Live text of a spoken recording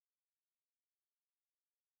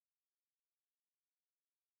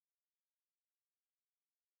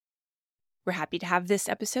We're happy to have this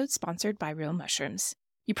episode sponsored by Real Mushrooms.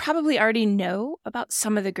 You probably already know about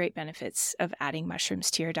some of the great benefits of adding mushrooms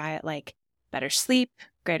to your diet, like better sleep,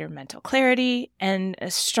 greater mental clarity, and a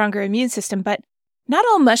stronger immune system, but not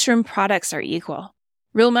all mushroom products are equal.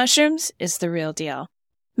 Real Mushrooms is the real deal.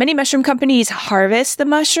 Many mushroom companies harvest the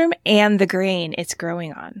mushroom and the grain it's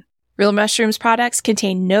growing on. Real Mushrooms products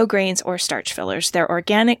contain no grains or starch fillers. They're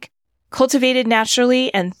organic, cultivated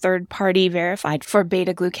naturally, and third-party verified for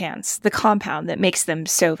beta-glucans, the compound that makes them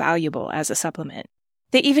so valuable as a supplement.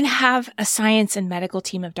 They even have a science and medical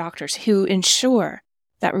team of doctors who ensure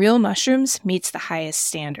that Real Mushrooms meets the highest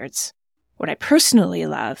standards. What I personally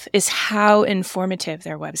love is how informative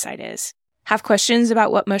their website is. Have questions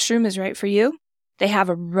about what mushroom is right for you? They have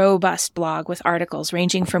a robust blog with articles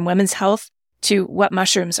ranging from women's health to what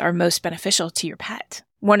mushrooms are most beneficial to your pet.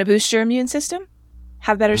 Want to boost your immune system?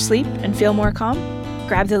 Have better sleep and feel more calm?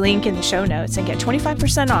 Grab the link in the show notes and get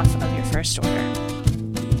 25% off of your first order.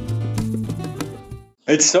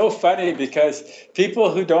 It's so funny because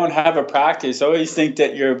people who don't have a practice always think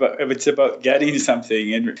that it's about getting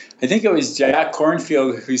something. And I think it was Jack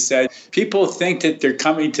Cornfield who said, people think that they're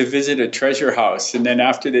coming to visit a treasure house. And then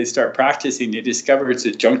after they start practicing, they discover it's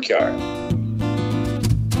a junkyard.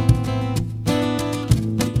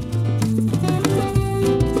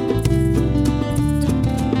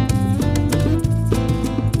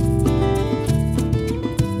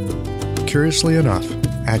 Curiously enough,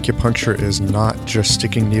 acupuncture is not just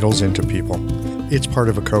sticking needles into people. It's part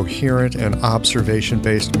of a coherent and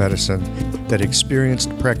observation-based medicine that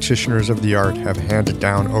experienced practitioners of the art have handed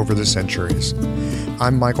down over the centuries.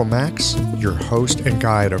 I'm Michael Max, your host and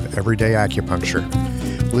guide of Everyday Acupuncture.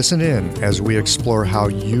 Listen in as we explore how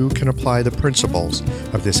you can apply the principles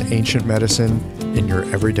of this ancient medicine in your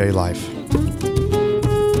everyday life.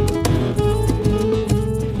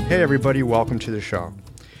 Hey everybody, welcome to the show.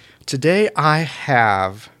 Today I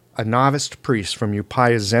have a novice priest from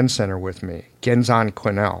Upaya Zen Center with me, Genzan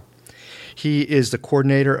Quinnell. He is the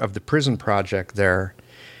coordinator of the prison project there,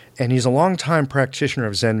 and he's a longtime practitioner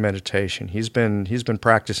of Zen meditation. He's been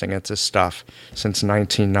practicing at this stuff since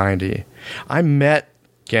 1990. I met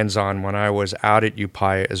Genzan when I was out at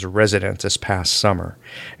Upaya as a resident this past summer,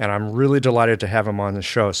 and I'm really delighted to have him on the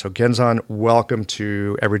show. So Genzan, welcome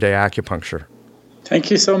to Everyday Acupuncture. Thank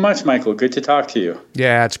you so much, Michael. Good to talk to you.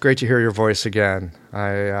 Yeah, it's great to hear your voice again.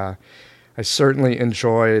 I certainly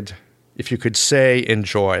enjoyed, if you could say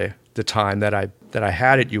enjoy, the time that I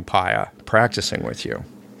had at Upaya practicing with you.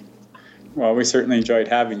 Well, we certainly enjoyed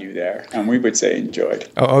having you there, and we would say enjoyed.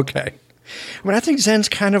 Oh, okay. I mean, I think Zen's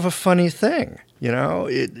kind of a funny thing. You know,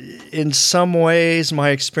 in some ways,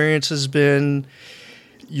 my experience has been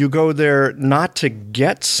you go there not to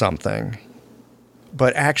get something,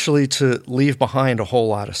 but actually to leave behind a whole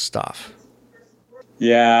lot of stuff.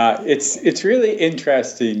 Yeah, it's really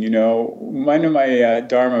interesting. You know, one of my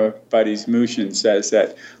Dharma buddies, Mushin, says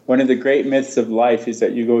that one of the great myths of life is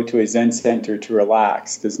that you go to a Zen center to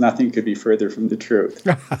relax, because nothing could be further from the truth.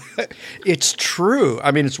 It's true.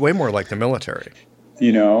 I mean, it's way more like the military.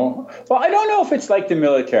 You know, well, I don't know if it's like the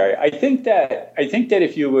military. I think that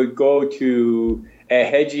if you would go to a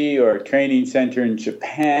heiji or a training center in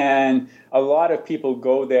Japan, a lot of people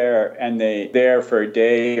go there and they're there for a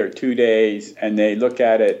day or 2 days and they look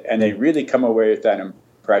at it and they really come away with that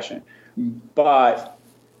impression. But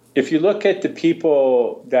if you look at the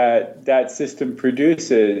people that system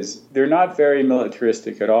produces, they're not very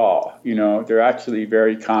militaristic at all. You know, they're actually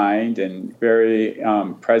very kind and very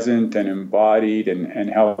present and embodied and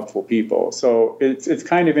helpful people. So it's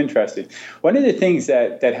kind of interesting. One of the things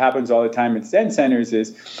that happens all the time at Zen centers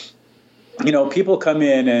is, you know, people come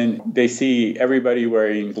in and they see everybody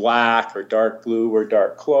wearing black or dark blue or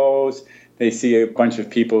dark clothes. They see a bunch of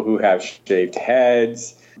people who have shaved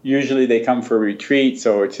heads. Usually they come for a retreat,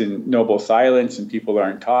 so it's in noble silence and people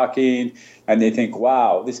aren't talking. And they think,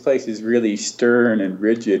 wow, this place is really stern and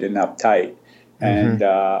rigid and uptight. Mm-hmm.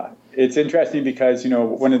 And it's interesting because, you know,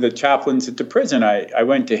 one of the chaplains at the prison, I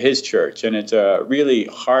went to his church, and it's a really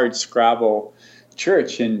hard scrabble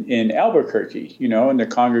church in Albuquerque, you know, and the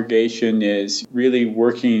congregation is really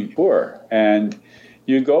working poor. And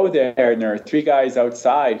you go there and there are three guys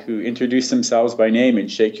outside who introduce themselves by name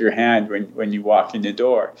and shake your hand when you walk in the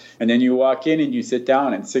door. And then you walk in and you sit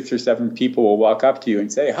down and 6 or 7 people will walk up to you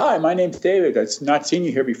and say, "Hi, my name's David. I've not seen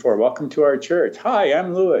you here before. Welcome to our church. Hi,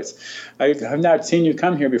 I'm Louis. I've not seen you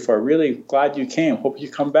come here before. Really glad you came. Hope you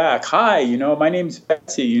come back. Hi, you know, my name's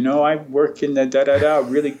Betsy. You know, I work in the da-da-da.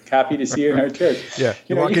 Really happy to see you in our church." Yeah,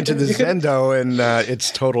 you walk into the Zendo and it's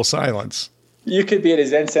total silence. You could be at a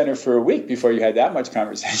Zen center for a week before you had that much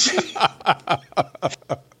conversation.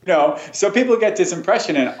 So people get this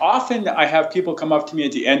impression, and often I have people come up to me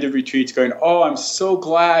at the end of retreats going, "Oh, I'm so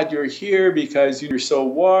glad you're here because you're so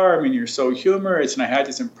warm and you're so humorous." And I had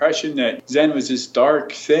this impression that Zen was this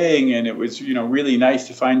dark thing, and it was, really nice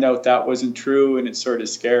to find out that wasn't true, and it's sort of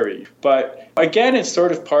scary. But again, it's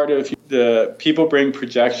sort of part of the people bring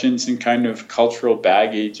projections and kind of cultural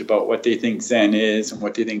baggage about what they think Zen is and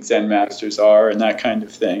what they think Zen masters are and that kind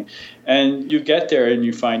of thing. And you get there and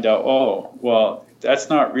you find out, oh, well, that's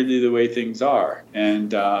not really the way things are.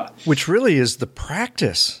 And which really is the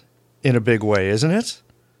practice in a big way, isn't it?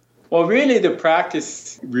 Well, really, the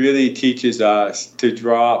practice really teaches us to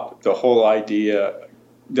drop the whole idea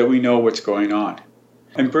that we know what's going on.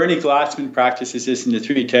 And Bernie Glassman practices this in the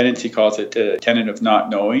Three Tenets. He calls it the tenet of not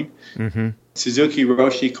knowing. Mm-hmm. Suzuki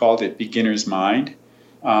Roshi called it beginner's mind.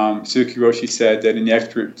 Suzuki Roshi said that in the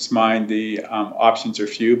expert's mind, the options are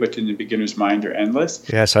few, but in the beginner's mind, they're endless.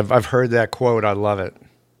 Yes, I've heard that quote. I love it.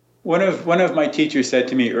 One of my teachers said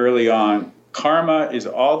to me early on, karma is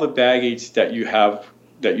all the baggage that you have,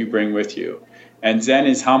 that you bring with you. And Zen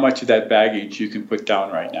is how much of that baggage you can put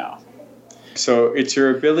down right now. So it's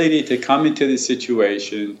your ability to come into the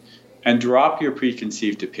situation and drop your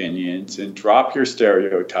preconceived opinions and drop your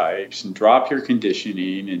stereotypes and drop your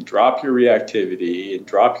conditioning and drop your reactivity and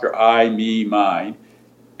drop your I, me, mine,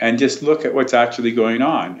 and just look at what's actually going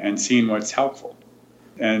on and seeing what's helpful.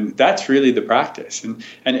 And that's really the practice. And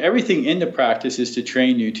everything in the practice is to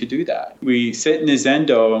train you to do that. We sit in the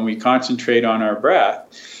Zendo and we concentrate on our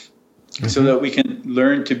breath so that we can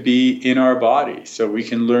learn to be in our body, so we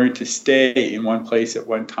can learn to stay in one place at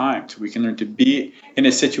one time, so we can learn to be in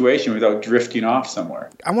a situation without drifting off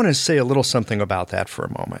somewhere. I want to say a little something about that for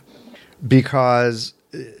a moment, because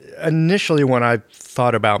initially when I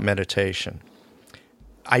thought about meditation,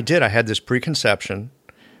 I had this preconception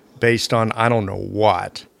based on I don't know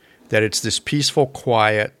what, that it's this peaceful,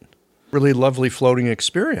 quiet, really lovely floating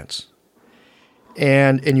experience.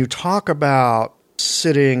 And you talk about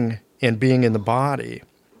sitting and being in the body.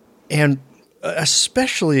 And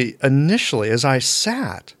especially initially, as I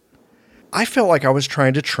sat, I felt like I was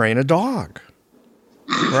trying to train a dog,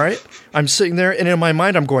 right? I'm sitting there, and in my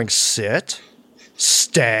mind, I'm going, sit,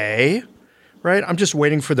 stay, right? I'm just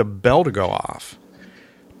waiting for the bell to go off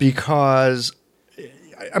because,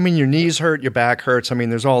 your knees hurt, your back hurts.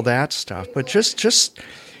 There's all that stuff. But just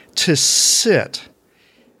to sit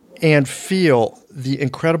and feel the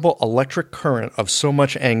incredible electric current of so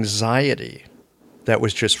much anxiety that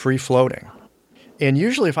was just free-floating. And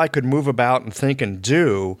usually if I could move about and think and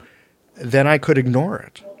do, then I could ignore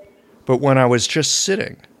it. But when I was just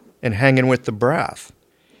sitting and hanging with the breath,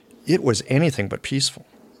 it was anything but peaceful.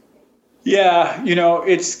 Yeah,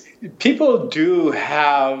 people do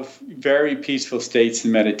have very peaceful states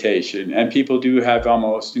in meditation, and people do have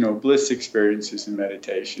almost, bliss experiences in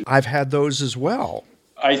meditation. I've had those as well.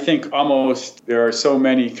 I think almost there are so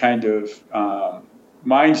many kind of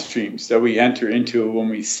mind streams that we enter into when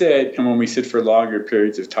we sit and when we sit for longer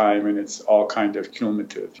periods of time, and it's all kind of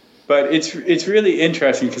cumulative. But it's really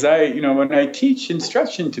interesting because when I teach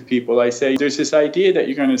instruction to people, I say there's this idea that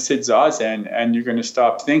you're going to sit zazen and you're going to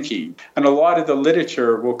stop thinking. And a lot of the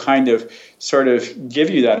literature will kind of sort of give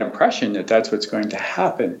you that impression that that's what's going to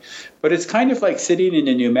happen. But it's kind of like sitting in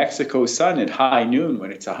the New Mexico sun at high noon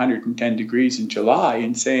when it's 110 degrees in July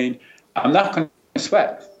and saying, I'm not going to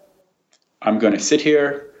sweat. I'm going to sit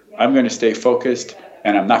here. I'm going to stay focused.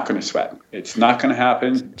 And I'm not going to sweat. It's not going to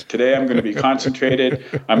happen. Today I'm going to be concentrated.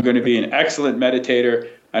 I'm going to be an excellent meditator,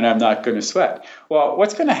 and I'm not going to sweat. Well,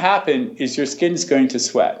 what's going to happen is your skin's going to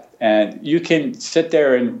sweat. And you can sit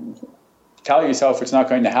there and tell yourself it's not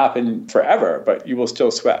going to happen forever, but you will still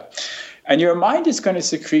sweat. And your mind is going to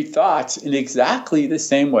secrete thoughts in exactly the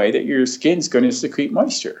same way that your skin's going to secrete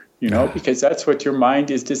moisture, because that's what your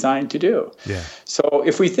mind is designed to do. Yeah. So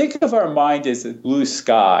if we think of our mind as a blue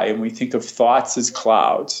sky and we think of thoughts as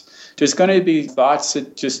clouds, there's going to be thoughts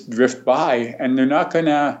that just drift by, and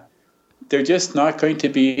they're just not going to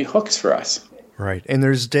be hooks for us. Right. And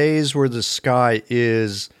there's days where the sky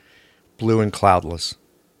is blue and cloudless.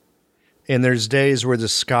 And there's days where the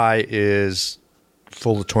sky is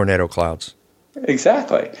full of tornado clouds.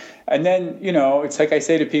 Exactly. And then, it's like I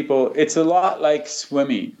say to people, it's a lot like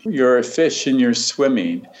swimming. You're a fish and you're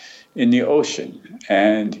swimming in the ocean,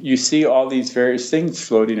 and you see all these various things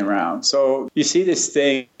floating around. So you see this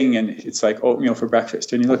thing, and it's like oatmeal for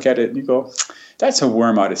breakfast, and you look at it and you go, that's a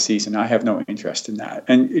worm out of season. I have no interest in that.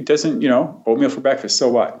 And it doesn't, oatmeal for breakfast, so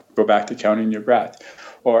what? Go back to counting your breath.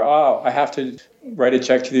 Or, I have to write a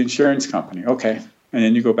check to the insurance company. Okay. And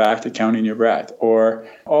then you go back to counting your breath. Or,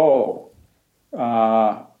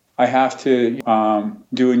 I have to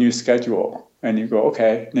do a new schedule. And you go,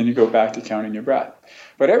 okay. And then you go back to counting your breath.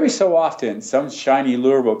 But every so often, some shiny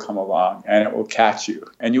lure will come along and it will catch you.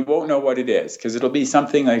 And you won't know what it is because it'll be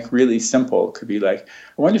something like really simple. It could be like,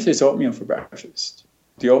 I wonder if there's oatmeal for breakfast.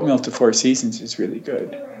 The oatmeal to Four Seasons is really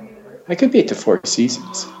good. I could be at the Four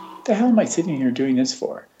Seasons. What the hell am I sitting here doing this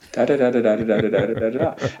for? Da, da, da, da, da, da, da, da, da,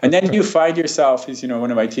 da. And then you find yourself, as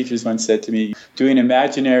one of my teachers once said to me, doing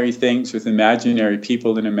imaginary things with imaginary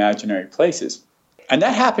people in imaginary places. And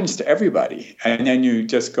that happens to everybody. And then you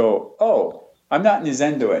just go, oh, I'm not in the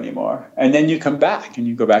Zendo anymore. And then you come back and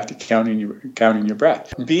you go back to counting your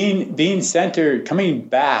breath. Being centered, coming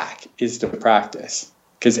back is the practice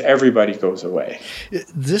because everybody goes away.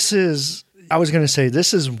 This is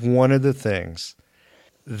one of the things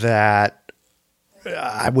that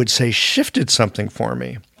I would say shifted something for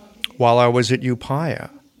me while I was at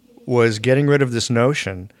Upaya, was getting rid of this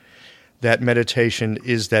notion that meditation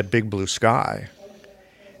is that big blue sky.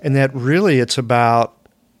 And that really it's about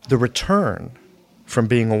the return from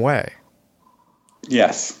being away.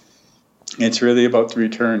 Yes. It's really about the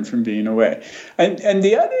return from being away. And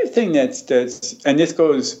the other thing that's and this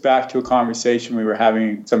goes back to a conversation we were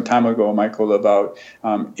having some time ago, Michael, about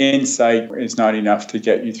insight is not enough to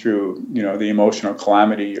get you through, the emotional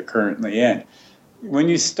calamity you're currently in. When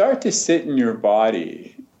you start to sit in your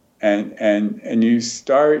body and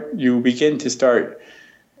you begin to start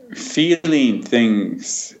feeling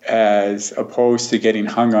things as opposed to getting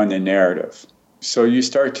hung on the narrative. So you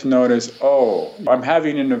start to notice, oh, I'm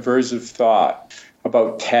having an aversive thought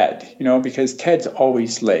about Ted, because Ted's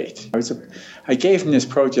always late. I gave him this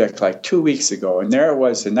project like 2 weeks ago, and there it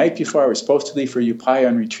was the night before I was supposed to leave for Upaya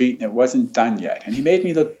on retreat, and it wasn't done yet. And he made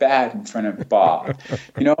me look bad in front of Bob.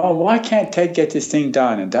 Why can't Ted get this thing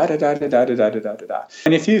done? And da-da-da-da-da-da-da-da-da-da.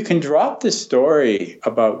 And if you can drop the story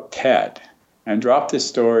about Ted and drop the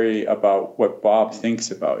story about what Bob thinks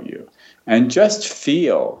about you, and just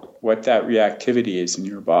feel what that reactivity is in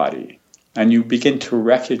your body. And you begin to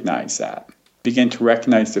recognize that. Begin to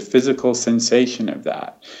recognize the physical sensation of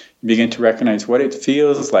that. You begin to recognize what it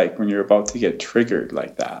feels like when you're about to get triggered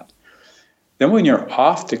like that. Then when you're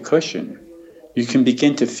off the cushion, you can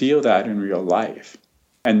begin to feel that in real life.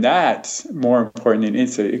 And that's more important than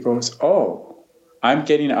insight. It goes, oh, I'm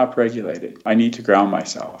getting upregulated. I need to ground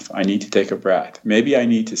myself. I need to take a breath. Maybe I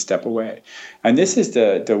need to step away. And this is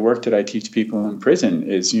the work that I teach people in prison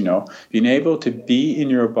is, being able to be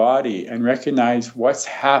in your body and recognize what's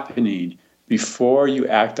happening before you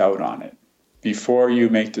act out on it, before you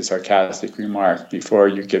make the sarcastic remark, before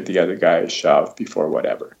you give the other guy a shove, before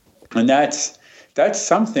whatever. And that's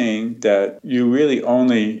something that you really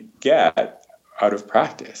only get out of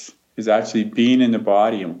practice. Is actually being in the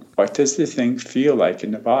body and what does the thing feel like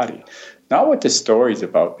in the body? Not what the story's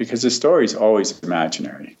about, because the story's always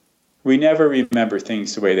imaginary. We never remember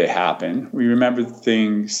things the way they happen. We remember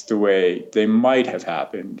things the way they might have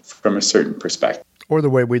happened from a certain perspective. Or the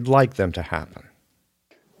way we'd like them to happen.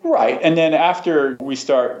 Right. And then after we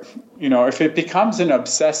start, if it becomes an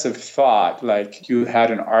obsessive thought, like you had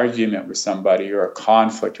an argument with somebody or a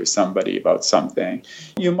conflict with somebody about something,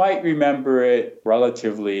 you might remember it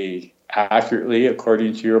relatively accurately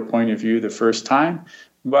according to your point of view the first time.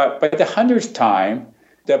 But by the 100th time,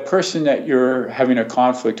 the person that you're having a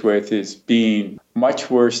conflict with is being much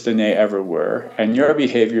worse than they ever were. And your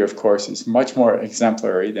behavior, of course, is much more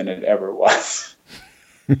exemplary than it ever was.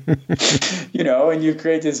 And you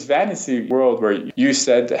create this fantasy world where you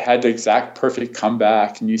had the exact perfect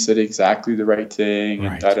comeback and you said exactly the right thing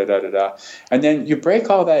and da-da-da-da-da. And then you break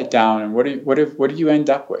all that down and what do you end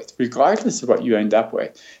up with? Regardless of what you end up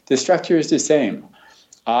with, the structure is the same.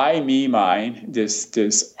 I, me, mine,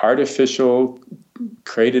 this artificial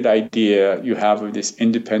created idea you have of this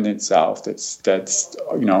independent self that's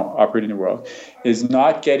operating in the world is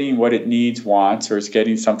not getting what it needs, wants, or is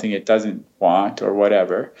getting something it doesn't want or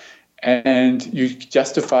whatever. And you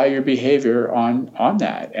justify your behavior on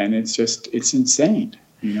that. And it's insane,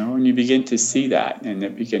 and you begin to see that and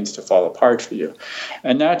it begins to fall apart for you.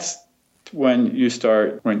 And that's when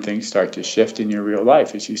things start to shift in your real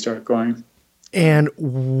life as you start going. And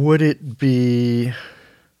would it be, I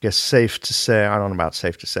guess, safe to say, I don't know about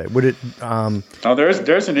safe to say, would it...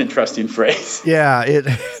 there's an interesting phrase. Yeah,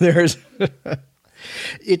 there's...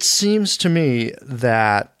 It seems to me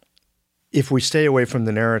that if we stay away from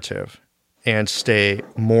the narrative and stay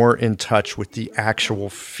more in touch with the actual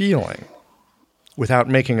feeling without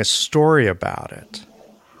making a story about it,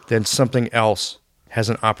 then something else has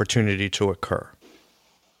an opportunity to occur.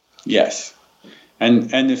 Yes.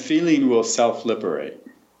 And the feeling will self-liberate.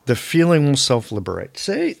 The feeling will self-liberate.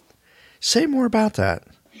 Say more about that.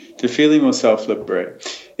 The feeling will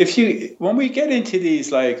self-liberate. When we get into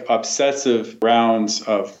these like obsessive rounds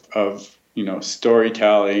of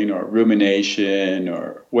storytelling or rumination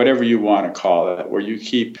or whatever you want to call it, where you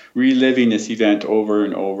keep reliving this event over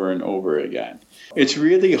and over and over again, it's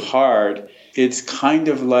really hard. It's kind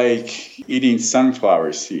of like eating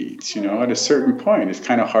sunflower seeds, at a certain point, it's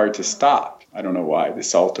kind of hard to stop. I don't know why, the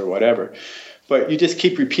salt or whatever. But you just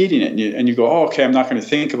keep repeating it and you go, oh, okay, I'm not going to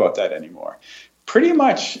think about that anymore. Pretty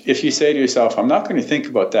much, if you say to yourself, I'm not going to think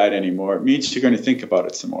about that anymore, it means you're going to think about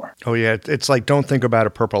it some more. Oh, yeah. It's like, don't think about a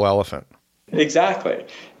purple elephant. Exactly.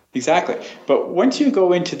 But once you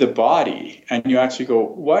go into the body and you actually go,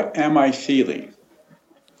 what am I feeling?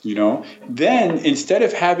 Then instead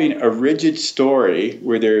of having a rigid story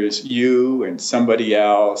where there's you and somebody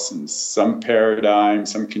else and some paradigm,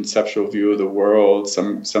 some conceptual view of the world,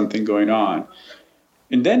 something going on,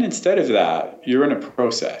 and then instead of that, you're in a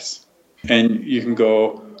process. And you can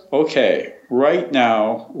go, okay, right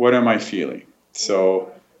now, what am I feeling?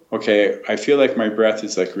 So, okay, I feel like my breath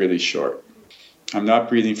is like really short. I'm not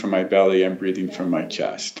breathing from my belly, I'm breathing from my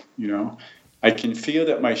chest, I can feel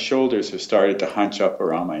that my shoulders have started to hunch up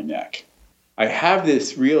around my neck. I have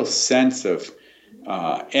this real sense of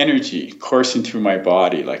energy coursing through my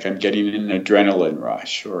body, like I'm getting an adrenaline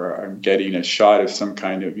rush or I'm getting a shot of some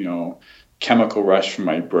kind of, chemical rush from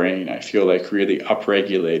my brain. I feel like really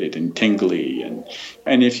upregulated and tingly.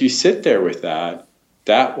 And if you sit there with that,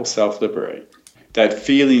 that will self-liberate. That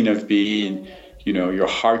feeling of being, your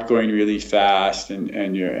heart going really fast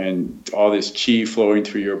and all this chi flowing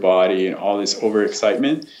through your body and all this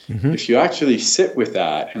overexcitement, if you actually sit with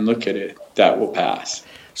that and look at it, that will pass.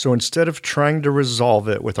 So instead of trying to resolve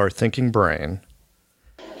it with our thinking brain,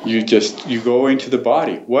 you go into the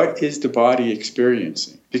body. What is the body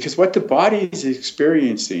experiencing? Because what the body is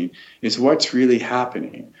experiencing is what's really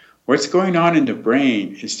happening. What's going on in the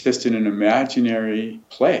brain is just in an imaginary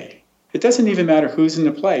play. It doesn't even matter who's in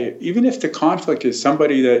the play. Even if the conflict is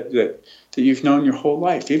somebody that you've known your whole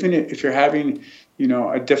life, even if you're having,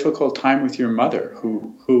 a difficult time with your mother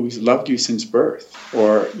who's loved you since birth,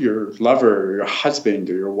 or your lover, or your husband,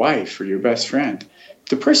 or your wife, or your best friend,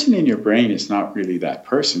 the person in your brain is not really that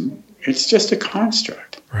person. It's just a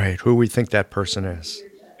construct. Right, who we think that person is.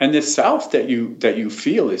 And the self that you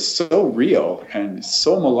feel is so real and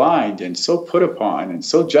so maligned and so put upon and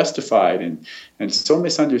so justified and so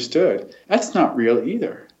misunderstood, that's not real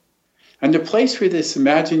either. And the place where this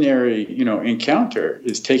imaginary, encounter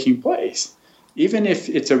is taking place, even if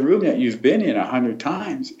it's a room that you've been in 100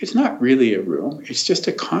 times, it's not really a room. It's just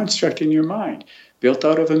a construct in your mind built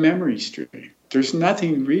out of a memory stream. There's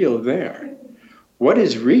nothing real there. What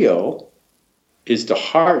is real is the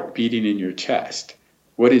heart beating in your chest.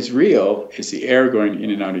 What is real is the air going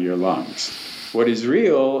in and out of your lungs. What is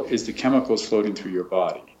real is the chemicals floating through your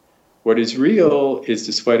body. What is real is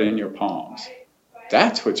the sweat in your palms.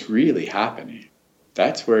 That's what's really happening.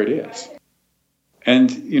 That's where it is.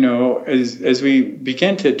 And, as we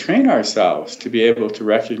begin to train ourselves to be able to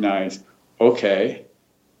recognize, okay,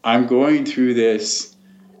 I'm going through this,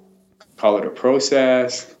 call it a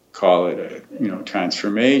process, call it a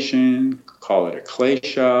transformation, call it a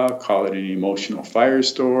klesha, call it an emotional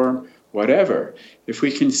firestorm, whatever. If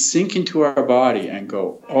we can sink into our body and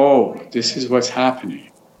go, oh, this is what's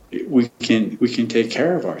happening, we can take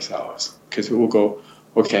care of ourselves, because we'll go,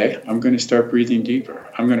 okay, I'm going to start breathing deeper.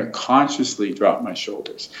 I'm going to consciously drop my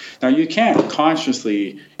shoulders. Now, you can't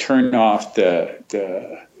consciously turn off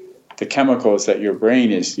the chemicals that your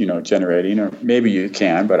brain is, generating, or maybe you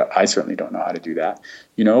can, but I certainly don't know how to do that,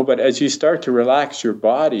 But as you start to relax your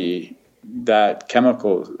body, that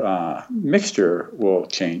chemical mixture will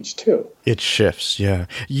change too. It shifts, yeah.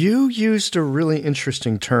 You used a really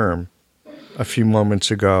interesting term a few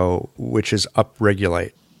moments ago, which is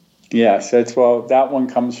upregulate. Yes, that one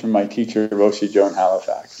comes from my teacher, Roshi Joan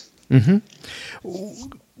Halifax. Mm-hmm.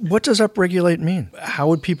 What does upregulate mean? How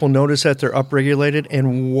would people notice that they're upregulated,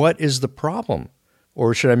 and what is the problem?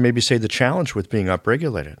 Or should I maybe say the challenge with being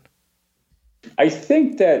upregulated? I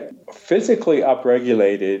think that physically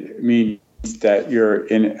upregulated means that you're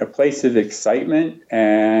in a place of excitement,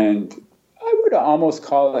 and I would almost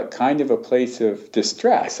call it kind of a place of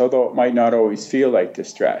distress, although it might not always feel like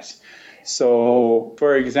distress. So,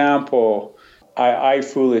 for example, I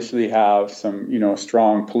foolishly have some,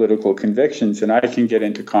 strong political convictions, and I can get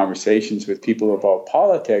into conversations with people about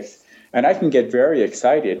politics, and I can get very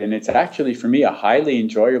excited, and it's actually, for me, a highly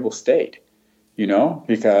enjoyable state,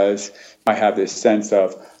 because I have this sense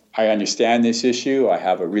of, I understand this issue, I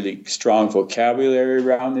have a really strong vocabulary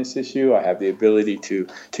around this issue, I have the ability to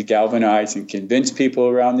galvanize and convince people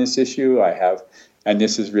around this issue, I have and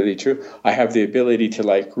this is really true, I have the ability to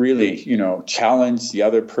like really, challenge the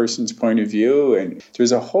other person's point of view. And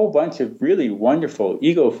there's a whole bunch of really wonderful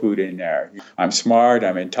ego food in there. I'm smart,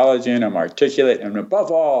 I'm intelligent, I'm articulate, and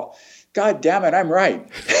above all, God damn it, I'm right.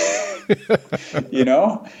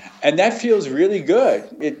 And that feels really good.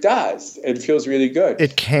 It does. It feels really good.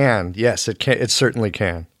 It can. Yes, it can. It certainly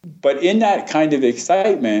can. But in that kind of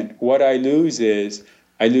excitement, what I lose is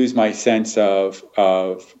I lose my sense of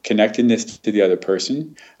connectedness to the other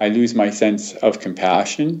person. I lose my sense of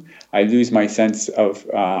compassion. I lose my sense of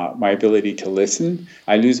my ability to listen.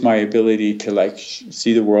 I lose my ability to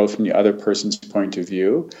see the world from the other person's point of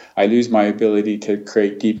view. I lose my ability to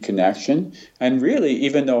create deep connection. And really,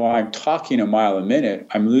 even though I'm talking a mile a minute,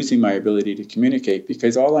 I'm losing my ability to communicate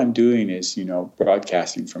because all I'm doing is,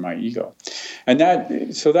 broadcasting from my ego.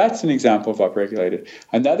 And so that's an example of upregulated.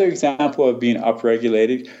 Another example of being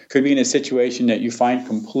upregulated could be in a situation that you find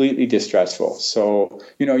completely distressful. So,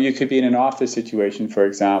 you could be in an office situation, for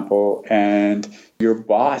example, and your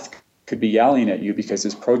boss could be yelling at you because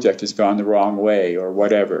this project has gone the wrong way or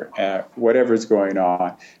whatever's going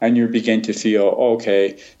on. And you begin to feel,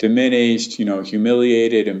 diminished,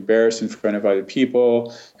 humiliated, embarrassed in front of other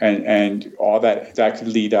people. And all that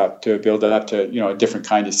could build up to, a different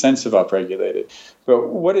kind of sense of upregulated. But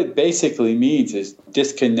what it basically means is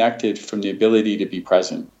disconnected from the ability to be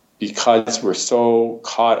present because we're so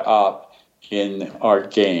caught up in our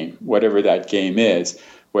game, whatever that game is,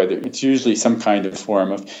 whether it's usually some kind of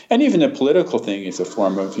form of, and even the political thing is a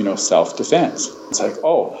form of, self-defense. It's like,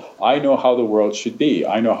 I know how the world should be.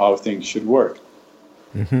 I know how things should work.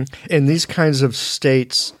 Mm-hmm. In these kinds of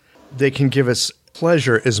states, they can give us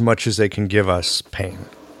pleasure as much as they can give us pain.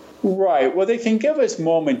 Right. Well, they can give us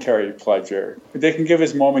momentary pleasure. They can give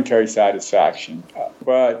us momentary satisfaction.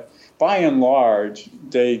 But by and large,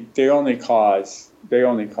 they only cause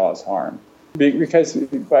harm. Because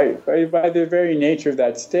by the very nature of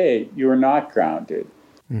that state, you are not grounded.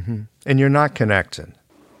 Mm-hmm. And you're not connected.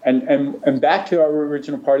 And back to our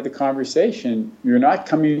original part of the conversation, you're not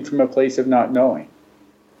coming from a place of not knowing.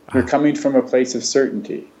 You're coming from a place of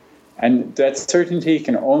certainty. And that certainty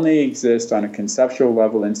can only exist on a conceptual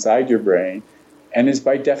level inside your brain and is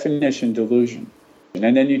by definition delusion.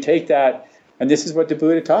 And then you take that, and this is what the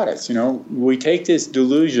Buddha taught us, we take this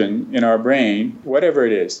delusion in our brain, whatever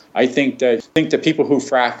it is. I think that people who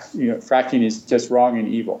fracking is just wrong and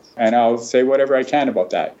evil. And I'll say whatever I can about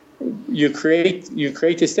that. You create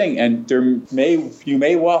this thing, and you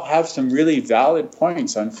may well have some really valid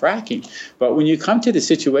points on fracking. But when you come to the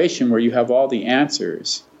situation where you have all the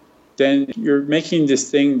answers, then you're making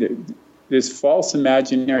this false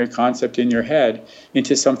imaginary concept in your head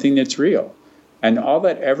into something that's real. And all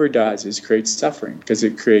that ever does is create suffering because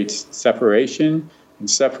it creates separation, and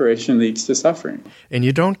separation leads to suffering. And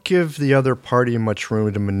you don't give the other party much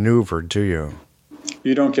room to maneuver, do you?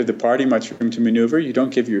 You don't give the party much room to maneuver. You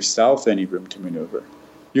don't give yourself any room to maneuver.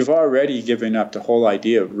 You've already given up the whole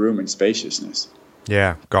idea of room and spaciousness.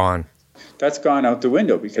 Yeah, gone. That's gone out the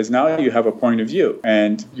window because now you have a point of view,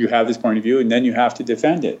 and you have this point of view, and then you have to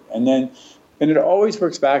defend it. And it always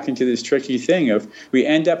works back into this tricky thing of we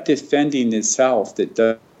end up defending this self that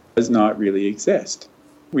does not really exist.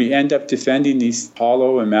 We end up defending these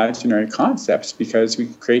hollow imaginary concepts because we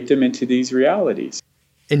create them into these realities.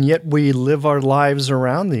 And yet we live our lives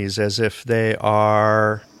around these as if they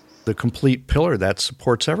are the complete pillar that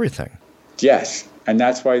supports everything. Yes, and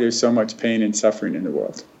that's why there's so much pain and suffering in the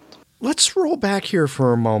world. Let's roll back here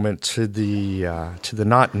for a moment to the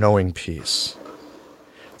not knowing piece.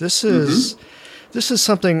 This is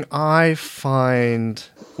something I find,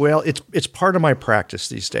 it's part of my practice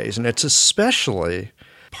these days, and it's especially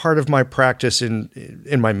part of my practice in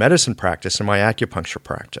my medicine practice and my acupuncture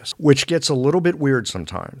practice, which gets a little bit weird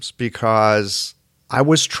sometimes because I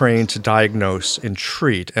was trained to diagnose and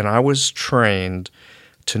treat, and I was trained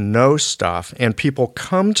to know stuff, and people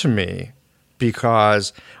come to me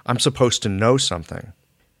because I'm supposed to know something.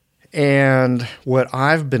 And what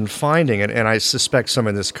I've been finding, and I suspect some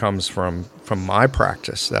of this comes from my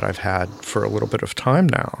practice that I've had for a little bit of time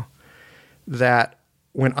now, that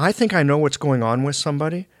when I think I know what's going on with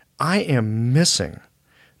somebody, I am missing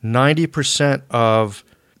 90% of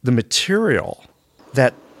the material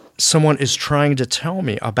that someone is trying to tell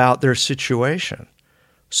me about their situation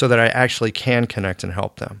so that I actually can connect and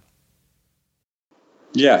help them.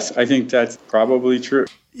 Yes, I think that's probably true.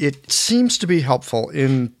 It seems to be helpful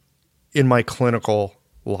in my clinical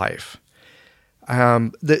life.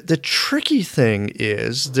 The tricky thing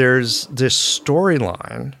is there's this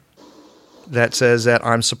storyline that says that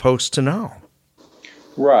I'm supposed to know.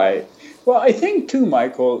 Right. Well, I think too,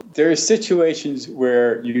 Michael, there are situations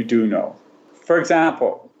where you do know. For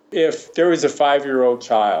example, if there was a 5-year-old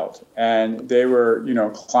child and they were,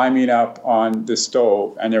 climbing up on the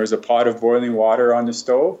stove and there was a pot of boiling water on the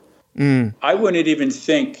stove, I wouldn't even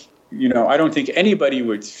think, I don't think anybody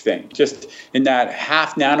would think. Just in that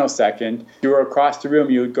half nanosecond, you were across the room,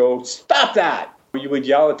 you would go, "Stop that!" You would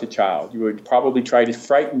yell at the child. You would probably try to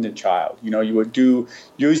frighten the child. You would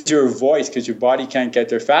use your voice because your body can't get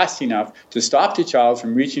there fast enough to stop the child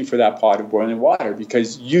from reaching for that pot of boiling water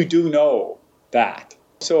because you do know that.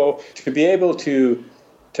 So to be able to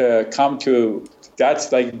come to,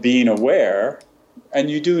 that's like being aware,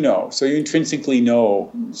 and you do know. So you intrinsically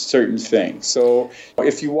know certain things. So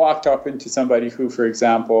if you walked up into somebody who, for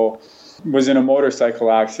example, was in a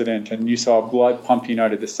motorcycle accident and you saw blood pumping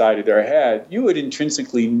out of the side of their head, you would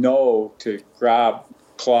intrinsically know to grab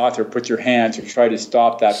cloth or put your hands or try to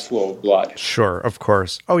stop that flow of blood. Sure, of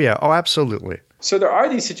course. Oh, yeah. Oh, absolutely. So there are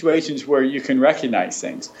these situations where you can recognize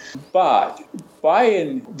things. But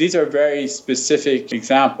these are very specific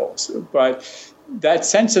examples. But that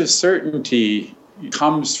sense of certainty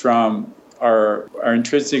comes from our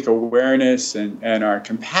intrinsic awareness and our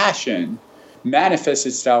compassion manifests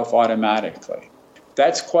itself automatically.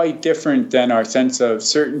 That's quite different than our sense of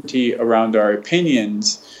certainty around our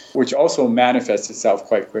opinions, which also manifests itself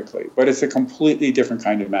quite quickly. But it's a completely different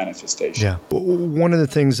kind of manifestation. Yeah. One of the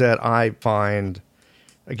things that I find,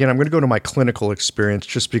 again, I'm going to go to my clinical experience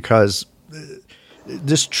just because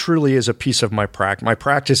this truly is a piece of my practice. My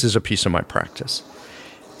practice is a piece of my practice.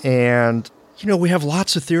 And, we have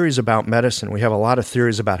lots of theories about medicine. We have a lot of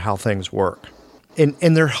theories about how things work. And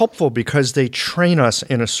they're helpful because they train us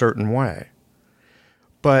in a certain way.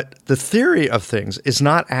 But the theory of things is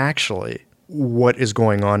not actually what is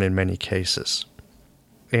going on in many cases.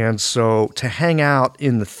 And so to hang out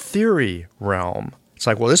in the theory realm, it's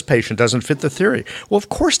like, well, this patient doesn't fit the theory. Well, of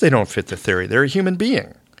course they don't fit the theory. They're a human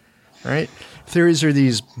being, right? Theories are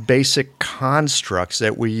these basic constructs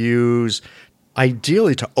that we use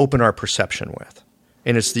ideally to open our perception with.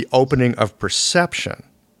 And it's the opening of perception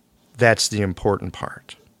that's the important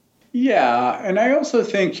part. Yeah, and I also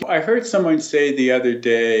think, I heard someone say the other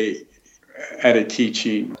day at a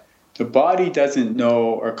teaching, the body doesn't know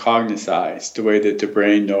or cognize the way that the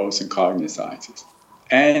brain knows and cognizes.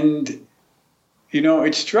 And,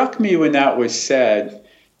 it struck me when that was said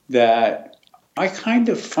that I kind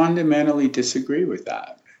of fundamentally disagree with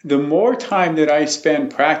that. The more time that I spend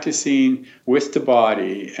practicing with the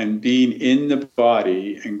body and being in the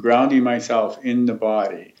body and grounding myself in the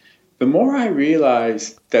body, the more I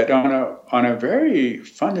realize that on a very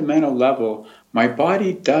fundamental level, my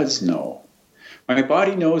body does know. My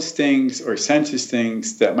body knows things or senses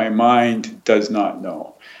things that my mind does not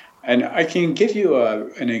know. And I can give you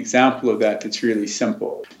an example of that that's really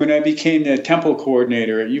simple. When I became the temple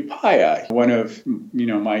coordinator at Upaya, one of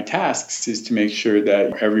my tasks is to make sure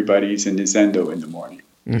that everybody's in the Zendo in the morning.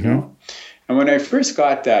 And when I first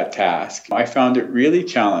got that task, I found it really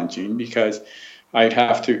challenging because I'd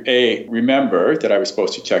have to, remember that I was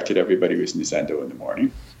supposed to check that everybody was in the Zendo in the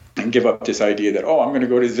morning and give up this idea that, I'm going to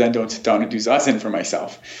go to the Zendo and sit down and do Zazen for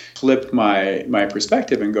myself. Flip my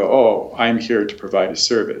perspective and go, I'm here to provide a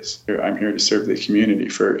service. I'm here to serve the community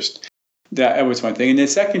first. That was one thing. And the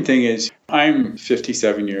second thing is I'm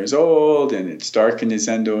 57 years old and it's dark in the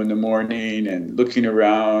Zendo in the morning and looking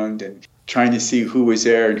around and trying to see who was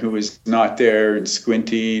there and who was not there and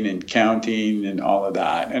squinting and counting and all of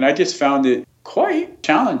that. And I just found it quite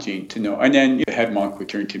challenging to know. And then the head monk would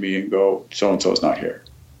turn to me and go, so-and-so's not here.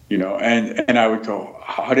 And I would go,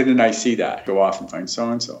 how didn't I see that? Go off and find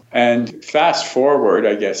so-and-so. And fast forward,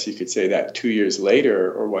 I guess you could say that 2 years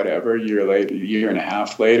later or whatever, year and a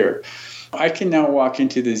half later, I can now walk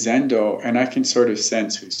into the Zendo and I can sort of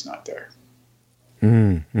sense who's not there.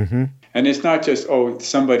 Mm-hmm. And it's not just,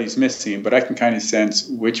 somebody's missing, but I can kind of sense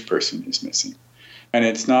which person is missing. And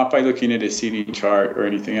it's not by looking at a seating chart or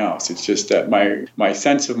anything else. It's just that my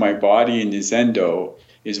sense of my body in the Zendo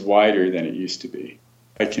is wider than it used to be.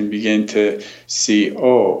 I can begin to see,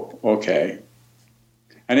 okay.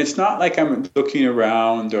 And it's not like I'm looking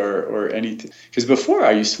around or anything. Because before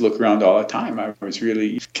I used to look around all the time. I was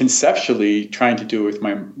really conceptually trying to do it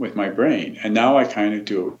with my brain. And now I kind of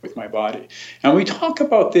do it with my body. And we talk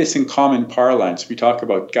about this in common parlance. We talk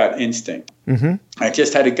about gut instinct. Mm-hmm. I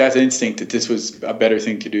just had a gut instinct that this was a better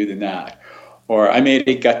thing to do than that. Or I made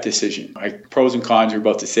a gut decision. Pros and cons are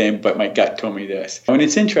about the same, but my gut told me this. And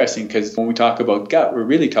it's interesting because when we talk about gut, we're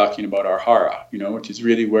really talking about our hara, which is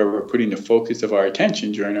really where we're putting the focus of our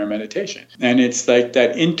attention during our meditation. And it's like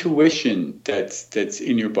that intuition that's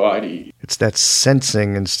in your body. It's that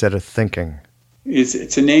sensing instead of thinking.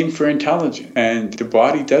 it's a name for intelligence, and the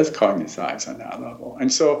body does cognitize on that level.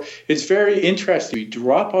 And so it's very interesting. We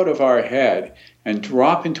drop out of our head and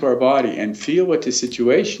drop into our body and feel what the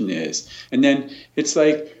situation is. And then it's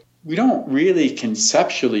like we don't really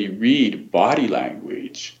conceptually read body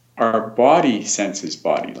language. Our body senses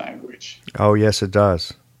body language. Oh, yes, it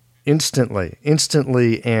does. Instantly,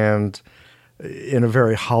 and in a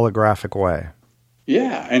very holographic way.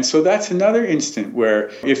 Yeah, and so that's another instant where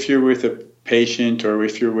if you're with a patient, or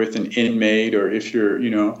if you're with an inmate, or if you're,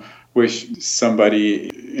 with somebody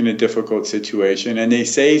in a difficult situation and they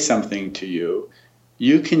say something to you,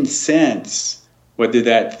 you can sense whether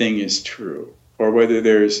that thing is true or whether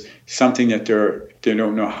there's something that they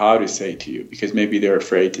don't know how to say to you because maybe they're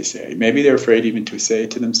afraid to say. Maybe they're afraid even to say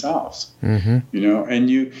it to themselves. And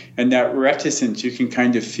that reticence, you can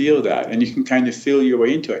kind of feel that, and you can kind of feel your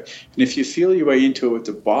way into it. And if you feel your way into it with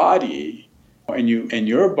the body, and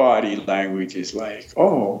your body language is like,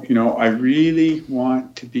 I really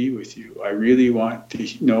want to be with you. I really want to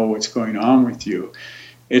know what's going on with you.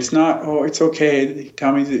 It's not, it's okay.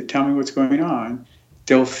 Tell me what's going on.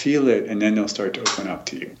 They'll feel it, and then they'll start to open up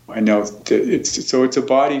to you. And it's a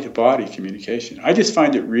body-to-body communication. I just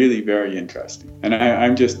find it really very interesting, and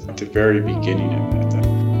I'm just at the very beginning of that.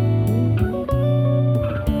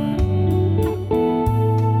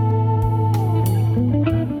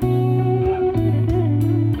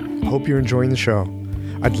 Hope you're enjoying the show.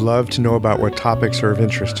 I'd love to know about what topics are of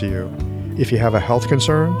interest to you. If you have a health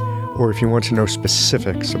concern, or if you want to know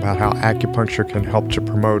specifics about how acupuncture can help to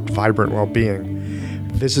promote vibrant well-being,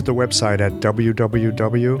 visit the website at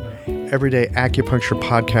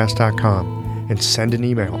www.everydayacupuncturepodcast.com and send an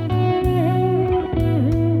email.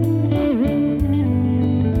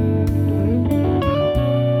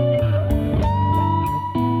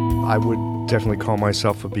 I would definitely call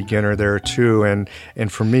myself a beginner there too, and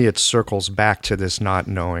for me it circles back to this not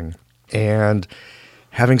knowing and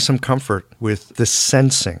having some comfort with the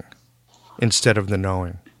sensing instead of the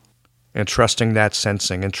knowing, and trusting that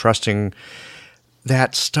sensing and trusting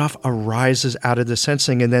that stuff arises out of the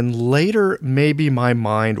sensing, and then later maybe my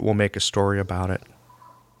mind will make a story about it.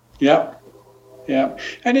 Yeah.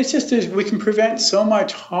 And it's just we can prevent so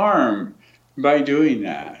much harm by doing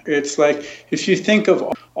that. It's like if you think of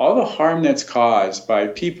all the harm that's caused by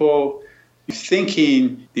people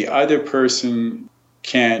thinking the other person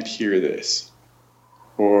can't hear this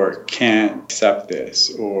or can't accept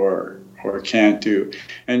this or can't do.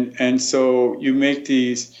 And so you make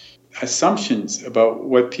these assumptions about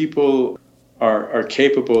what people are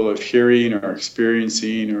capable of hearing or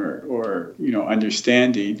experiencing or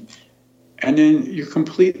understanding. And then you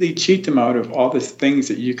completely cheat them out of all the things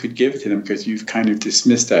that you could give to them because you've kind of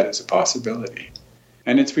dismissed that as a possibility.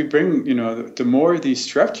 And we bring, the more of these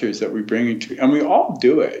structures that we bring into, and we all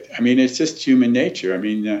do it. I mean, it's just human nature. I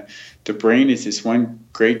mean, the brain is this one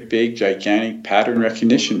great, big, gigantic pattern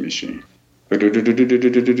recognition machine. Right.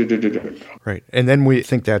 And then we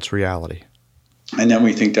think that's reality. And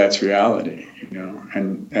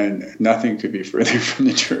nothing could be further from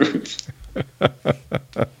the truth.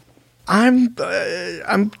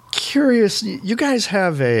 I'm curious. You guys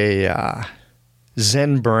have a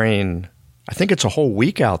Zen Brain. I think it's a whole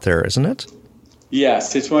week out there, isn't it?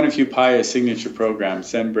 Yes, it's one of Upaya's signature programs,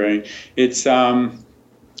 Zen Brain. It's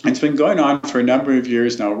been going on for a number of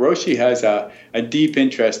years now. Roshi has a deep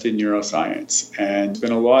interest in neuroscience, and there's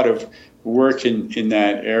been a lot of work in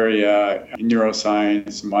that area, in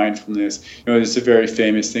neuroscience, mindfulness. There's a very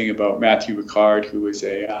famous thing about Matthew Ricard, who was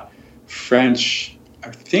a French, I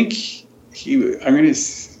think he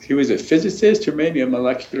was a physicist or maybe a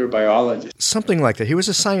molecular biologist. Something like that. He was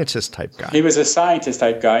a scientist type guy. He was a scientist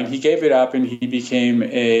type guy, and he gave it up, and he became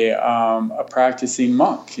a practicing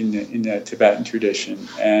monk in the Tibetan tradition.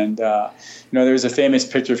 And there was a famous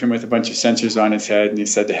picture of him with a bunch of sensors on his head, and he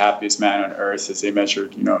said the happiest man on earth as they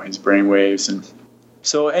measured, his brain waves. And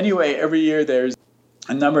so anyway, every year there's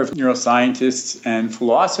a number of neuroscientists and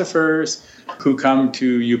philosophers who come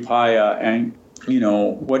to Upaya and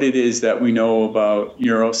what it is that we know about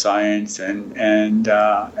neuroscience and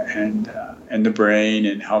the brain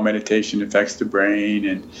and how meditation affects the brain,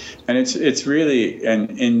 and it's really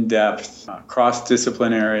an in-depth,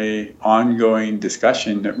 cross-disciplinary, ongoing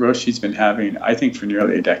discussion that Roshi's been having, I think, for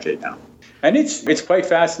nearly a decade now, and it's quite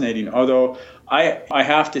fascinating. Although I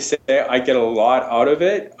have to say I get a lot out of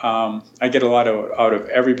it. I get a lot out of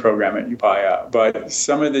every program at Upaya, but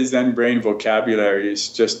some of the Zen Brain vocabulary is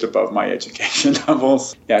just above my education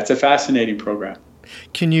levels. Yeah, it's a fascinating program.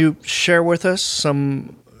 Can you share with us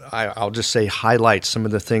some, I'll just say highlight some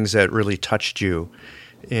of the things that really touched you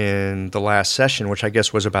in the last session, which I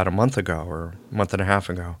guess was about a month ago or a month and a half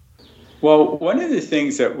ago? Well, one of the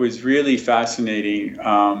things that was really fascinating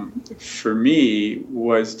for me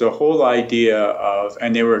was the whole idea of,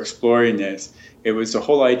 and they were exploring this, it was the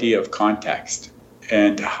whole idea of context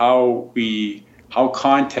and how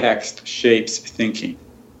context shapes thinking.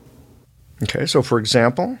 Okay, so for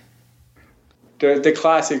example? The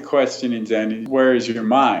classic question in Zen is, where is your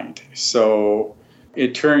mind? So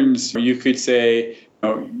it turns, you could say,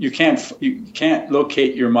 you can't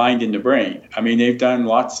locate your mind in the brain. I mean, they've done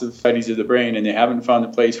lots of studies of the brain, and they haven't found a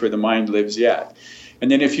place where the mind lives yet. And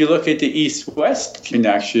then if you look at the East-West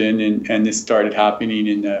connection, and this started happening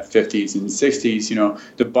in the 50s and 60s,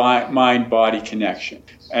 the mind-body connection.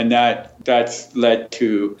 And that's led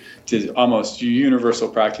to almost universal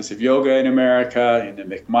practice of yoga in America, and the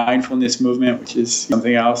McMindfulness movement, which is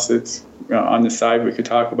something else that's on the side we could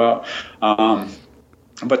talk about.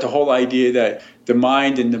 But the whole idea that the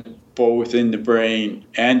mind and both in the brain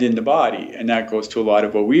and in the body, and that goes to a lot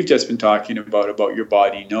of what we've just been talking about your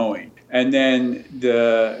body knowing. And then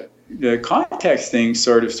the context thing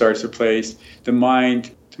sort of starts to place the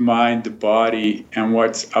mind, the body, and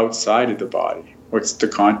what's outside of the body. What's the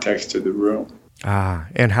context of the room?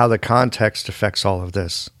 And how the context affects all of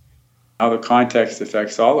this. How the context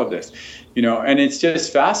affects all of this. And it's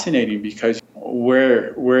just fascinating because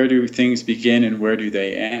where do things begin and where do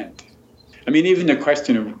they end? I mean, even the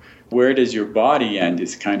question of where does your body end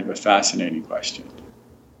is kind of a fascinating question.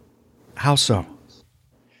 How so?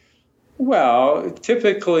 Well,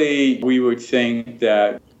 typically we would think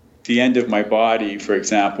that the end of my body, for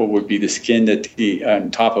example, would be the skin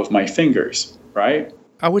on top of my fingers, right?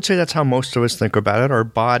 I would say that's how most of us think about it. Our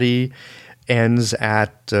body ends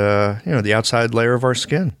at the outside layer of our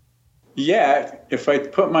skin. Yeah, if I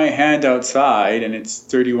put my hand outside and it's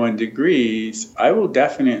 31 degrees, I will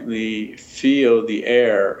definitely feel the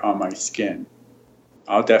air on my skin.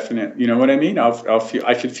 I'll definitely, you know what I mean?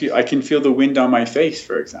 I can feel the wind on my face,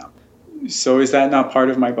 for example. So is that not part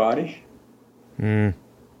of my body? Mm.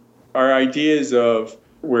 Our ideas of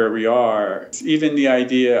where we are, even the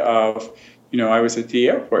idea of, I was at the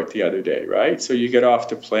airport the other day, right? So you get off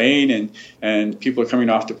the plane and people are coming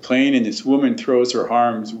off the plane, and this woman throws her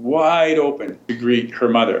arms wide open to greet her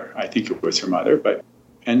mother. I think it was her mother,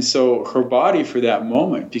 and so her body for that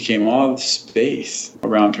moment became all space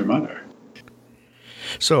around her mother.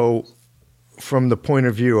 So from the point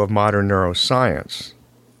of view of modern neuroscience,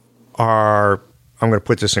 I'm going to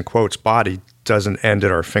put this in quotes, body doesn't end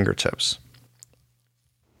at our fingertips.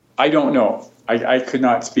 I don't know. I could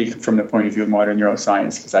not speak from the point of view of modern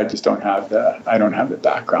neuroscience because I just don't have the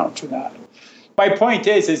background for that. My point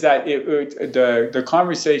is that the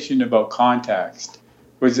conversation about context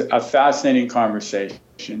was a fascinating conversation,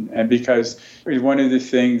 and because one of the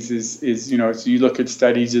things is so you look at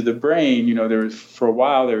studies of the brain, for a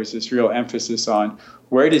while there was this real emphasis on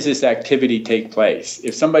where does this activity take place?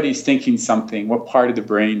 If somebody's thinking something, what part of the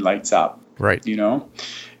brain lights up? Right.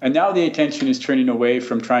 And now the attention is turning away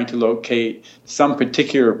from trying to locate some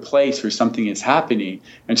particular place where something is happening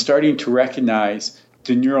and starting to recognize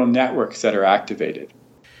the neural networks that are activated.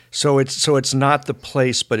 So it's not the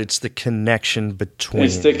place, but it's the connection between.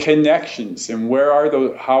 It's the connections, and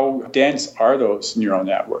how dense are those neural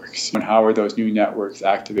networks, and how are those new networks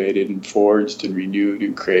activated and forged and renewed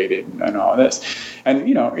and created and all this. And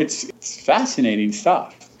it's fascinating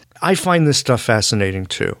stuff. I find this stuff fascinating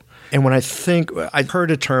too. And when I've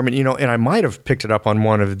heard a term, and I might have picked it up on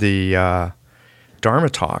one of the Dharma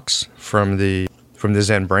talks from the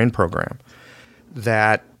Zen Brain program,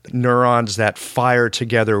 that neurons that fire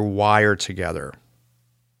together wire together.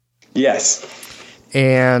 Yes.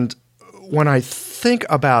 And when I think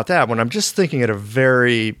about that, when I'm just thinking at a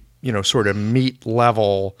very, sort of meat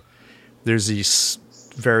level, there's these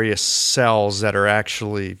various cells that are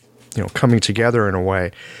actually, coming together in a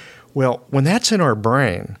way. Well, when that's in our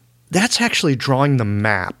brain, that's actually drawing the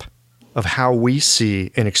map of how we see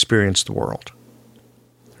and experience the world.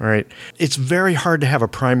 All right? It's very hard to have a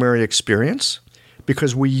primary experience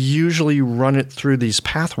because we usually run it through these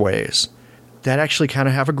pathways that actually kind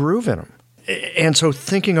of have a groove in them. And so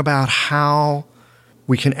thinking about how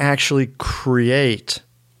we can actually create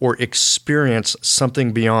or experience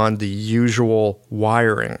something beyond the usual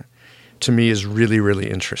wiring, to me, is really, really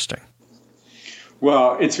interesting.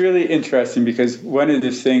 Well, it's really interesting because one of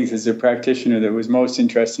the things as a practitioner that was most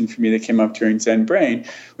interesting for me that came up during Zen Brain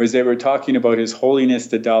was they were talking about His Holiness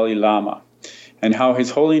the Dalai Lama and how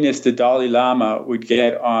His Holiness the Dalai Lama would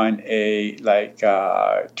get on a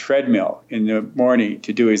treadmill in the morning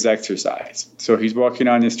to do his exercise. So he's walking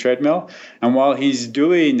on this treadmill, and while he's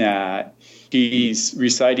doing that, he's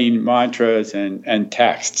reciting mantras and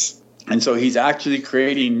texts. And so he's actually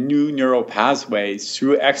creating new neural pathways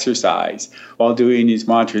through exercise while doing these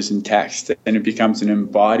mantras and text. And it becomes an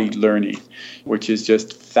embodied learning, which is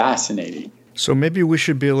just fascinating. So maybe we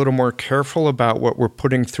should be a little more careful about what we're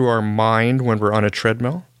putting through our mind when we're on a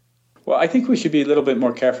treadmill? Well, I think we should be a little bit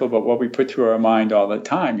more careful about what we put through our mind all the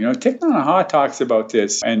time. Thich Nhat Hanh talks about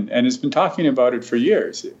this and has been talking about it for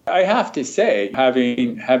years. I have to say,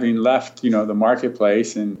 having left, the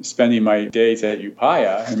marketplace and spending my days at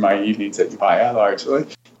Upaya and my evenings at Upaya largely,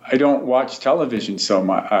 I don't watch television so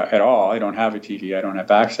much at all. I don't have a TV. I don't have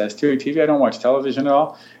access to a TV. I don't watch television at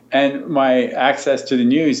all. And my access to the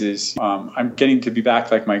news is, I'm getting to be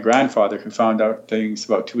back like my grandfather who found out things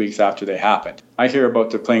about 2 weeks after they happened. I hear about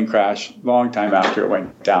the plane crash long time after it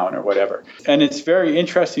went down or whatever. And it's very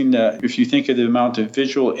interesting that if you think of the amount of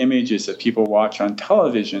visual images that people watch on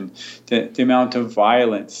television, the amount of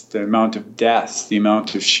violence, the amount of deaths, the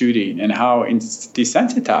amount of shooting, and how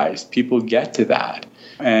desensitized people get to that.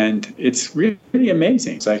 And it's really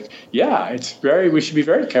amazing. It's like, we should be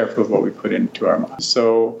very careful of what we put into our minds.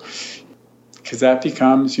 So, because that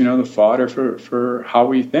becomes, the fodder for how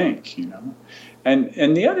we think,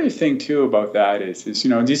 And the other thing, too, about that is these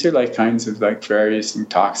are kinds of various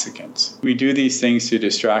intoxicants. We do these things to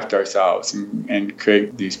distract ourselves and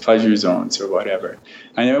create these pleasure zones or whatever.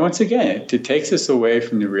 And then once again, it takes us away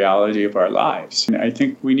from the reality of our lives. And I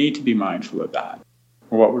think we need to be mindful of that,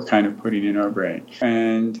 what we're kind of putting in our brain.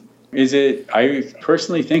 And I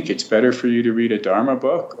personally think it's better for you to read a Dharma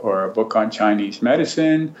book or a book on Chinese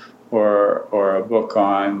medicine or a book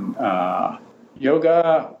on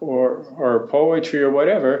yoga or poetry or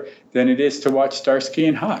whatever than it is to watch Starsky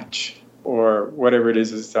and Hutch or whatever it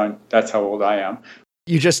is on. That's how old I am.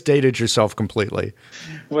 You just dated yourself completely.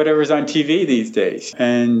 Whatever's on TV these days.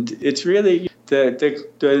 And it's really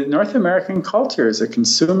the North American culture is a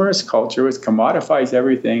consumerist culture which commodifies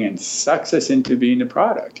everything and sucks us into being the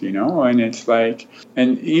product, and it's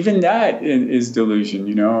and even that is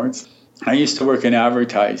delusion, I used to work in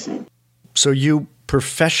advertising. So you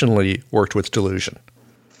professionally worked with delusion?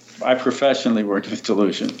 I professionally worked with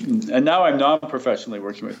delusion. And now I'm non-professionally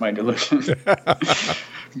working with my delusion.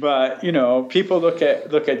 But, people look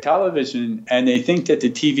at television and they think that the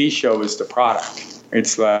TV show is the product.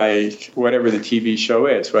 It's like whatever the TV show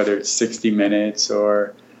is, whether it's 60 Minutes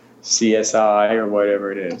or CSI or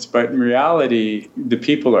whatever it is. But in reality, the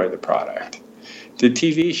people are the product. The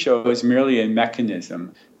TV show is merely a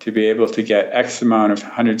mechanism to be able to get X amount of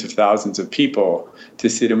hundreds of thousands of people to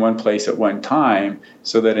sit in one place at one time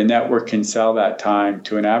so that a network can sell that time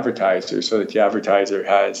to an advertiser so that the advertiser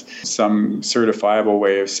has some certifiable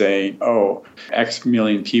way of saying, oh, X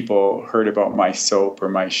million people heard about my soap or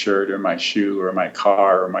my shirt or my shoe or my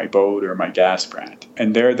car or my boat or my gas brand.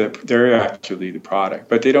 And they're actually the product,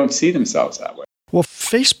 but they don't see themselves that way. Well,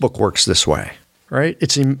 Facebook works this way, right?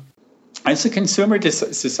 It's a consumer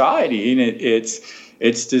society, and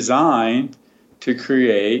it's designed to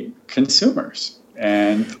create consumers.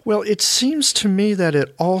 And well, it seems to me that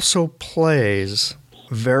it also plays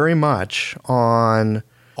very much on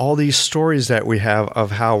all these stories that we have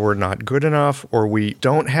of how we're not good enough or we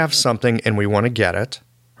don't have something and we want to get it,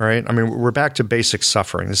 right? I mean, we're back to basic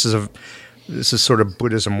suffering. This is sort of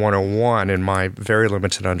Buddhism 101 in my very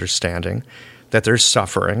limited understanding, that there's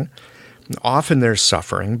suffering. Often there's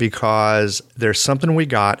suffering because there's something we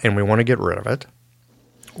got and we want to get rid of it,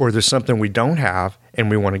 or there's something we don't have and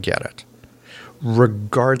we want to get it.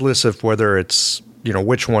 Regardless of whether it's,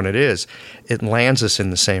 which one it is, it lands us in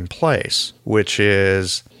the same place, which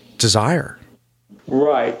is desire.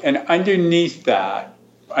 Right. And underneath that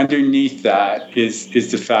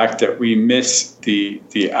is the fact that we miss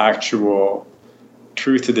the actual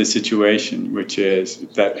truth of the situation, which is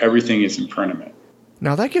that everything is impermanent.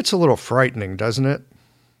 Now, that gets a little frightening, doesn't it?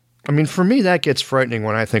 I mean, for me, that gets frightening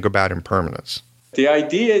when I think about impermanence. The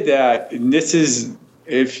idea that this is,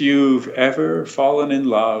 if you've ever fallen in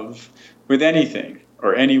love with anything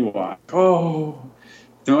or anyone,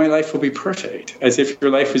 then my life will be perfect, as if your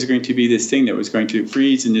life was going to be this thing that was going to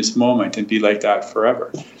freeze in this moment and be like that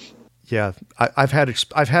forever. Yeah, I've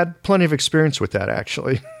had plenty of experience with that,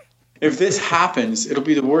 actually. If this happens, it'll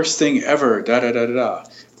be the worst thing ever, da-da-da-da-da.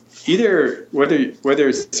 Either whether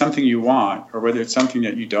it's something you want or whether it's something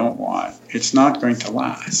that you don't want, it's not going to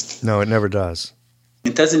last. No, it never does.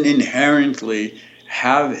 It doesn't inherently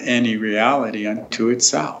have any reality unto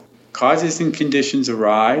itself. Causes and conditions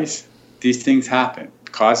arise, these things happen.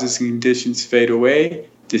 Causes and conditions fade away,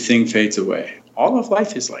 the thing fades away. All of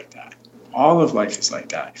life is like that.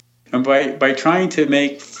 And by trying to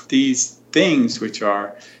make these things, which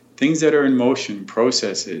are things that are in motion,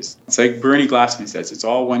 processes. It's like Bernie Glassman says, it's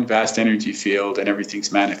all one vast energy field and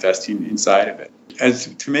everything's manifesting inside of it.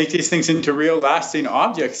 As to make these things into real lasting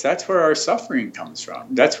objects, that's where our suffering comes from.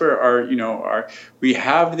 That's where we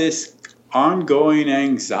have this ongoing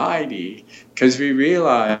anxiety because we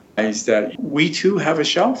realize that we too have a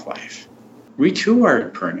shelf life. We too are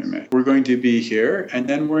impermanent. We're going to be here and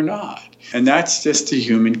then we're not. And that's just the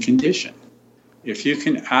human condition. If you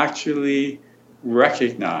can actually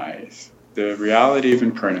recognize the reality of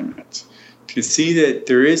impermanence, to see that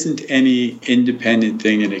there isn't any independent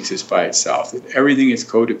thing that exists by itself, that everything is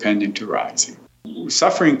codependent arising.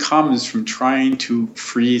 Suffering comes from trying to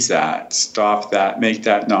freeze that, stop that, make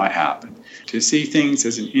that not happen. To see things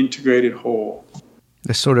as an integrated whole.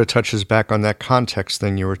 This sort of touches back on that context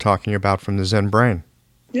thing you were talking about from the Zen brain.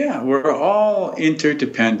 Yeah, we're all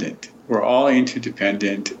interdependent. We're all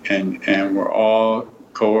interdependent and we're all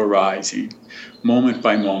co-arising moment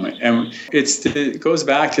by moment. And it goes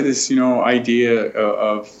back to this, idea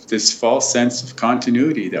of this false sense of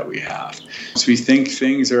continuity that we have. So we think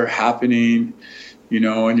things are happening,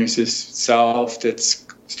 and there's this self that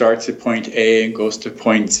starts at point A and goes to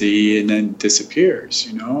point Z and then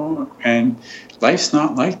disappears, And life's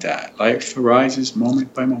not like that. Life arises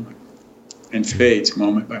moment by moment and fades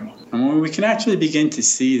moment by moment. And when we can actually begin to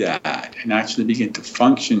see that and actually begin to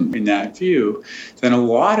function in that view, then a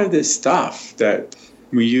lot of this stuff that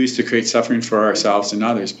we use to create suffering for ourselves and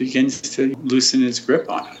others begins to loosen its grip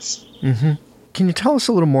on us. Mm-hmm. Can you tell us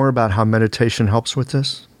a little more about how meditation helps with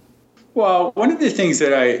this? Well, one of the things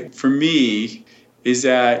for me, is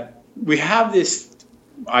that we have this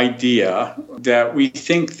idea that we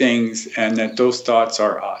think things and that those thoughts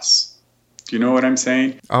are us. Do you know what I'm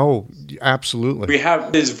saying? Oh, absolutely. We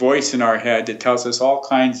have this voice in our head that tells us all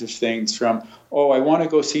kinds of things from, I want to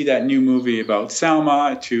go see that new movie about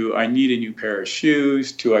Selma, to I need a new pair of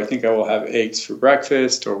shoes, to I think I will have eggs for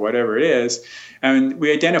breakfast, or whatever it is. And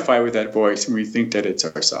we identify with that voice and we think that it's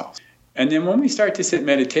ourselves. And then when we start to sit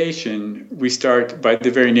meditation, we start, by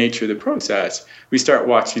the very nature of the process, we start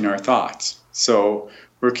watching our thoughts. So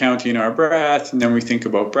we're counting our breath, and then we think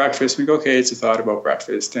about breakfast. We go, okay, it's a thought about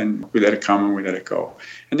breakfast, and we let it come and we let it go.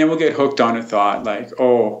 And then we'll get hooked on a thought like,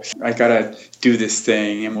 I got to do this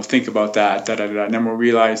thing, and we'll think about that, and then we'll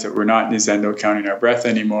realize that we're not in the Zendo counting our breath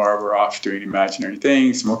anymore. We're off doing imaginary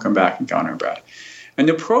things, and we'll come back and count our breath. And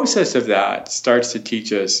the process of that starts to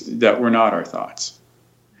teach us that we're not our thoughts.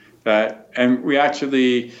 And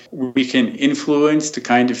we can influence the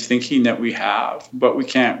kind of thinking that we have, but we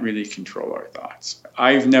can't really control our thoughts.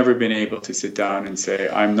 I've never been able to sit down and say,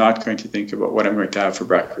 I'm not going to think about what I'm going to have for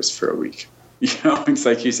breakfast for a week. It's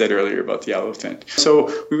like you said earlier about the elephant.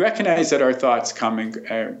 So we recognize that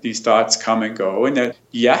these thoughts come and go, and that,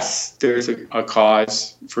 yes, there's a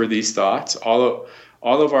cause for these thoughts.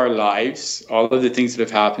 All of our lives, all of the things that have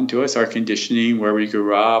happened to us, our conditioning, where we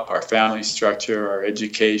grew up, our family structure, our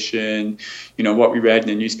education, what we read in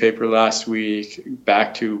the newspaper last week,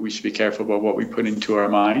 back to we should be careful about what we put into our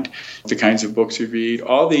mind, the kinds of books we read,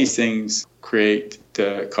 all these things create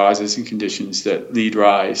the causes and conditions that lead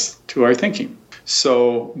rise to our thinking.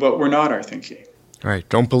 So, but we're not our thinking. Right.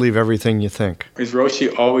 Don't believe everything you think. As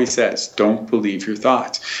Roshi always says, don't believe your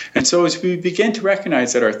thoughts. And so as we begin to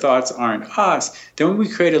recognize that our thoughts aren't us, then we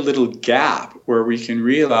create a little gap where we can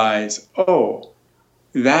realize,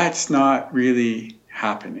 that's not really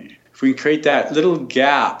happening. If we create that little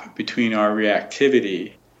gap between our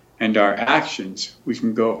reactivity and our actions, we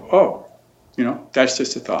can go, that's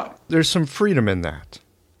just a thought. There's some freedom in that.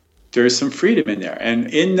 There's some freedom in there.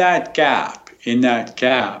 And in that gap,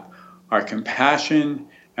 our compassion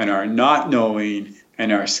and our not knowing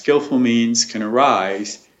and our skillful means can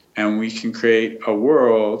arise, and we can create a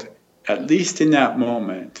world, at least in that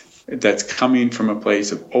moment, that's coming from a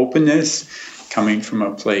place of openness, coming from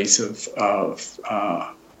a place of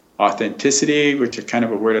authenticity, which is kind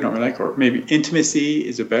of a word I don't really like, or maybe intimacy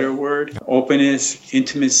is a better word. Openness,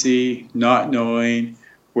 intimacy, not knowing,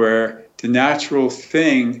 where the natural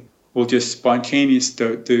thing will just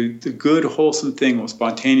the good, wholesome thing will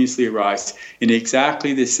spontaneously arise in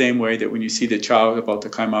exactly the same way that when you see the child about to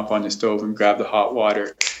climb up on the stove and grab the hot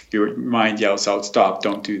water, your mind yells out, stop,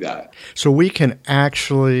 don't do that. So we can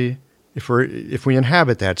actually, if we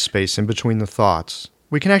inhabit that space in between the thoughts,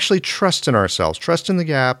 we can actually trust in ourselves, trust in the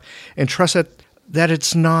gap, and trust that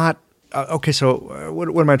it's not, so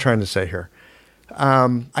what am I trying to say here?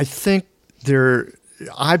 I think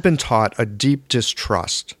I've been taught a deep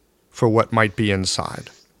distrust for what might be inside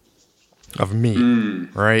of me,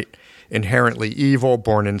 right? Inherently evil,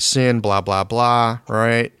 born in sin, blah, blah, blah,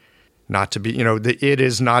 right? not to be, the it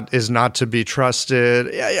is not to be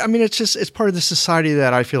trusted. I mean, it's part of the society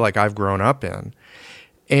that I feel like I've grown up in.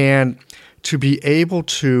 And to be able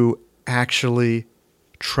to actually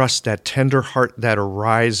trust that tender heart that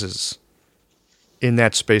arises in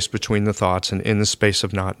that space between the thoughts and in the space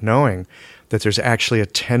of not knowing, that there's actually a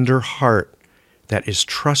tender heart that is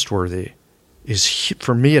trustworthy,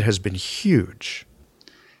 for me, it has been huge.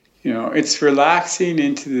 It's relaxing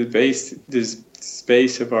into this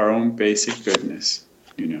space of our own basic goodness,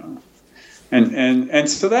 And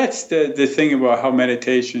so that's the thing about how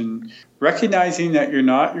meditation, recognizing that you're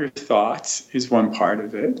not your thoughts is one part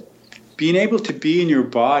of it. Being able to be in your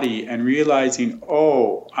body and realizing,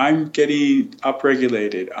 oh, I'm getting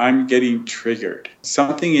upregulated, I'm getting triggered.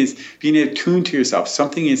 Something is being attuned to yourself.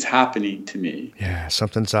 Something is happening to me. Yeah,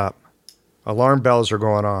 something's up. Alarm bells are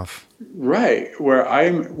going off. Right, where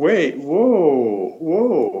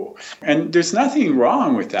whoa. And there's nothing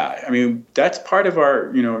wrong with that. I mean, that's part of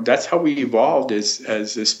our, that's how we evolved as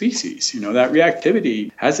a species. That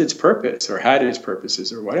reactivity has its purpose or had its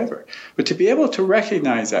purposes or whatever. But to be able to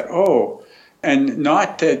recognize that, and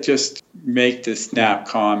not to just make the snap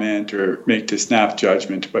comment or make the snap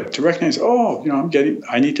judgment, but to recognize,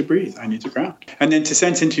 I need to breathe, I need to ground. And then to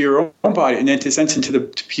sense into your own body, and then to sense into the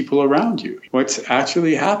people around you, what's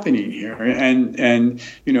actually happening here. And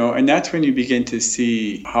that's when you begin to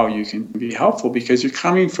see how you can be helpful, because you're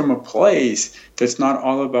coming from a place that's not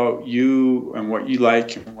all about you and what you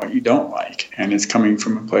like and what you don't like. And it's coming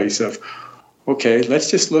from a place of, okay,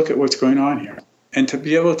 let's just look at what's going on here. And to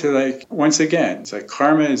be able to, once again, it's like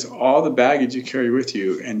karma is all the baggage you carry with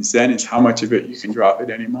you, and Zen is how much of it you can drop at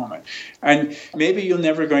any moment. And maybe you're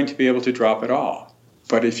never going to be able to drop it all.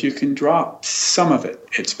 But if you can drop some of it,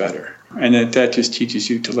 it's better. And that just teaches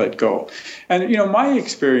you to let go. And, my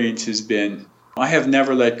experience has been, I have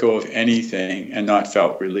never let go of anything and not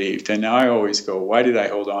felt relieved. And now I always go, why did I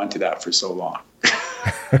hold on to that for so long?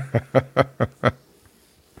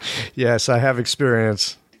 Yes, I have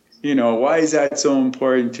experience. Why is that so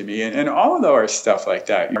important to me? And all of our stuff like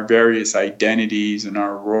that, our various identities and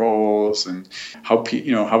our roles and how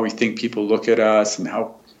we think people look at us and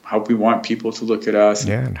how we want people to look at us.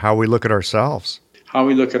 Yeah, and how we look at ourselves.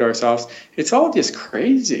 It's all just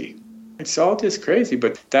crazy.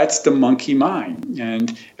 But that's the monkey mind.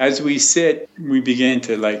 And as we sit, we begin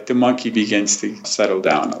to, the monkey begins to settle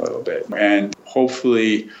down a little bit. And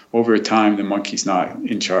hopefully, over time, the monkey's not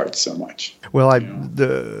in charge so much. Well,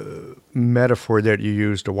 the metaphor that you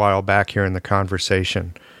used a while back here in the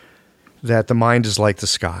conversation, that the mind is like the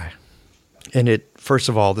sky. And first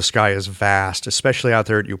of all, the sky is vast, especially out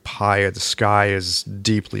there at Upaya. The sky is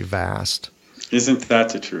deeply vast. Isn't that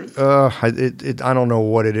the truth? I don't know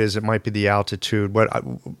what it is. It might be the altitude, but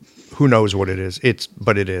who knows what it is?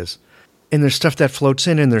 But it is. And there's stuff that floats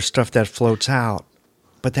in and there's stuff that floats out.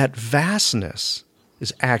 But that vastness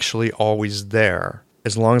is actually always there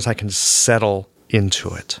as long as I can settle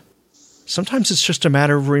into it. Sometimes it's just a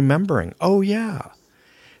matter of remembering, oh yeah,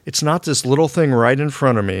 it's not this little thing right in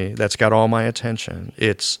front of me that's got all my attention.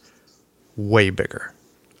 It's way bigger.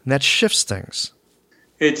 And that shifts things.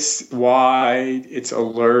 It's wide, it's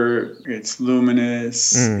alert, it's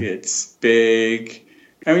luminous, it's big.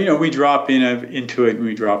 And, we drop into it and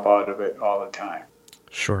we drop out of it all the time.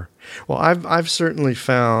 Sure. Well, I've certainly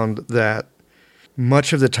found that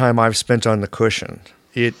much of the time I've spent on the cushion,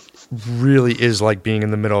 it really is like being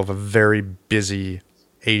in the middle of a very busy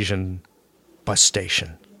Asian bus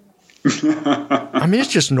station. I mean,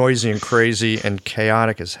 it's just noisy and crazy and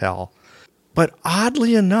chaotic as hell. But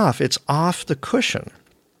oddly enough, it's off the cushion.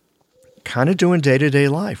 Kind of doing day-to-day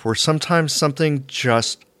life where sometimes something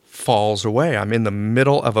just falls away. I'm in the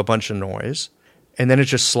middle of a bunch of noise, and then it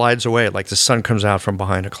just slides away like the sun comes out from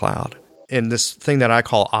behind a cloud. And this thing that I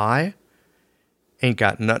call I ain't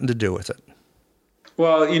got nothing to do with it.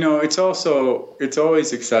 Well, it's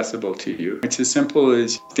always accessible to you. It's as simple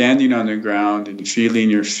as standing on the ground and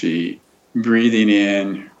feeling your feet, breathing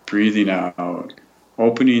in, breathing out,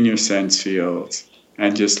 opening your sense fields,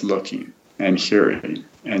 and just looking and hearing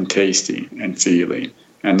and tasting and feeling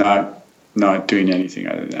and not doing anything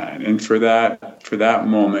other than that. And for that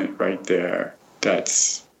moment right there,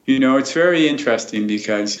 that's, it's very interesting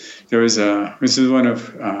because this is one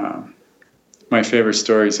of my favorite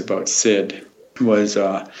stories about Sid was,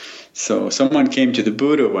 so someone came to the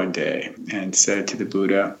Buddha one day and said to the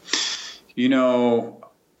Buddha,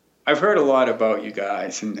 I've heard a lot about you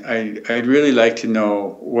guys and I'd really like to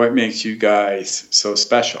know what makes you guys so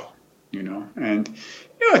special. And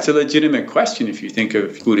it's a legitimate question. If you think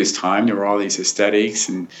of Buddhist time, there were all these ascetics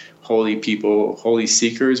and holy people, holy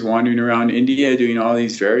seekers wandering around India doing all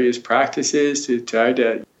these various practices to try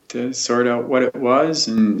to to sort out what it was.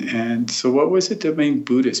 And so what was it that made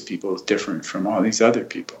Buddhist people different from all these other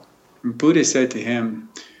people? And Buddha said to him,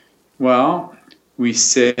 well, we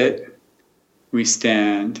sit, we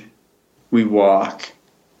stand, we walk,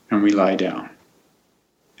 and we lie down.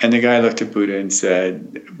 And the guy looked at Buddha and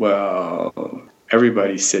said, well,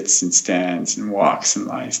 everybody sits and stands and walks and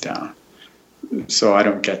lies down. So I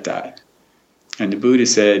don't get that. And the Buddha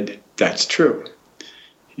said, that's true.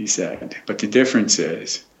 He said, but the difference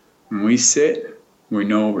is, when we sit, we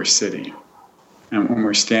know we're sitting. And when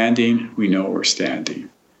we're standing, we know we're standing.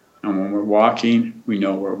 And when we're walking, we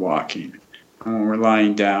know we're walking. And when we're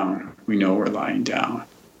lying down, we know we're lying down.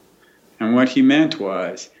 And what he meant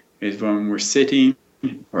is when we're sitting,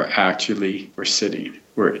 we're sitting.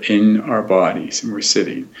 We're in our bodies and we're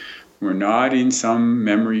sitting. We're not in some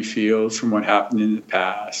memory field from what happened in the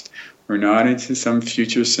past. We're not into some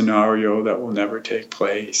future scenario that will never take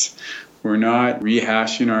place. We're not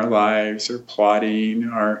rehashing our lives or plotting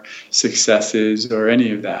our successes or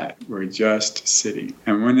any of that. We're just sitting.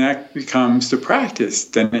 And when that becomes the practice,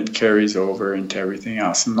 then it carries over into everything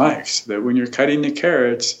else in life. So that when you're cutting the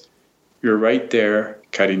carrots, you're right there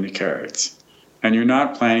cutting the carrots. And you're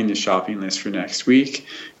not planning the shopping list for next week,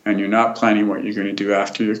 and you're not planning what you're going to do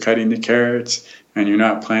after you're cutting the carrots, and you're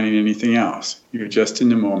not planning anything else. You're just in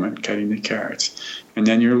the moment cutting the carrots. And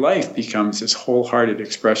then your life becomes this wholehearted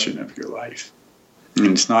expression of your life. And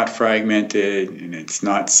it's not fragmented, and it's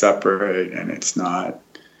not separate, and it's not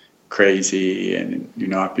crazy, and you're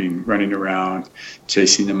not running around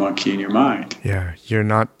chasing the monkey in your mind. Yeah, you're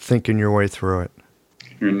not thinking your way through it.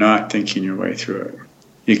 You're not thinking your way through it.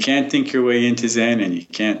 You can't think your way into Zen, and you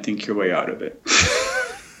can't think your way out of it.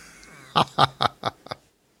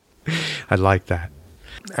 I like that.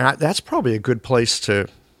 And that's probably a good place to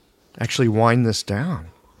actually wind this down.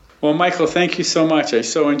 Well, Michael, thank you so much. I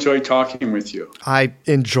so enjoyed talking with you. I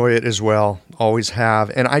enjoy it as well, always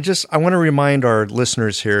have. And I want to remind our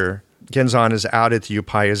listeners here, Genzan is out at the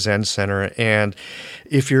Upaya Zen Center, and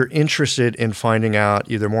if you're interested in finding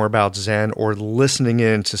out either more about Zen or listening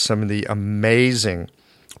in to some of the amazing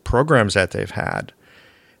programs that they've had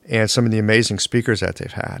and some of the amazing speakers that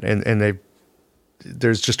they've had, and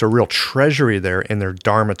there's just a real treasury there in their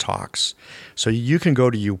Dharma talks. So you can go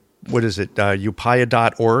to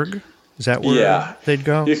upaya.org. Is that where they'd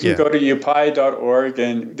go? You can go to upaya.org,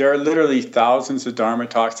 and there are literally thousands of Dharma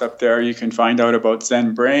talks up there. You can find out about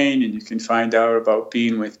Zen Brain, and you can find out about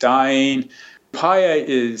being with dying. Upaya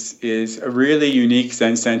is a really unique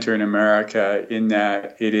Zen center in America in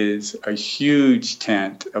that it is a huge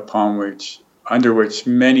tent under which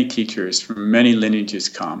many teachers from many lineages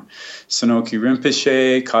come. Sonoki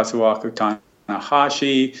Rinpoche, Kazuaki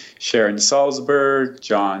Tanahashi, Sharon Salzberg,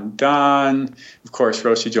 John Donne, of course,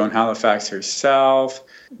 Roshi Joan Halifax herself,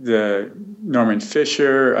 the Norman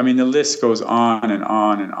Fisher. I mean, the list goes on and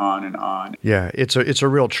on and on and on. Yeah, it's a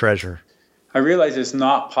real treasure. I realize it's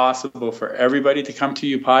not possible for everybody to come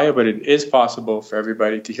to Upaya, but it is possible for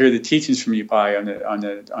everybody to hear the teachings from Upaya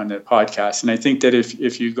on the podcast. And I think that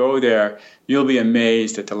if you go there, you'll be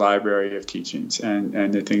amazed at the library of teachings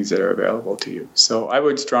and the things that are available to you. So I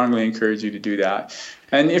would strongly encourage you to do that.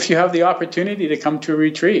 And if you have the opportunity to come to a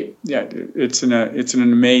retreat, it's an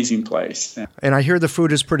amazing place. And I hear the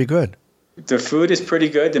food is pretty good. The food is pretty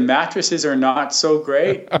good. The mattresses are not so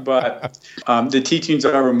great, but the teachings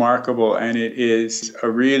are remarkable, and it is a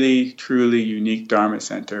really, truly unique Dharma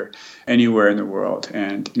center anywhere in the world.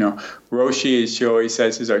 And, Roshi, as she always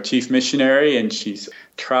says, is our chief missionary, and she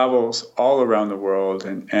travels all around the world.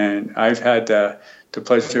 And I've had the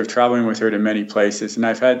pleasure of traveling with her to many places, and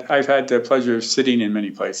I've had the pleasure of sitting in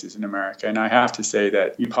many places in America. And I have to say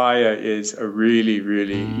that Upaya is a really,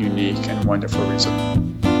 really unique and wonderful resort.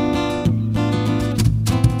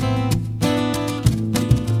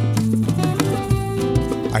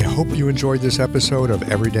 I hope you enjoyed this episode of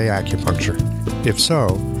Everyday Acupuncture. If so,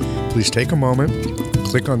 please take a moment,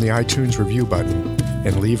 click on the iTunes review button,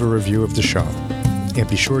 and leave a review of the show. And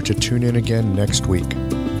be sure to tune in again next week.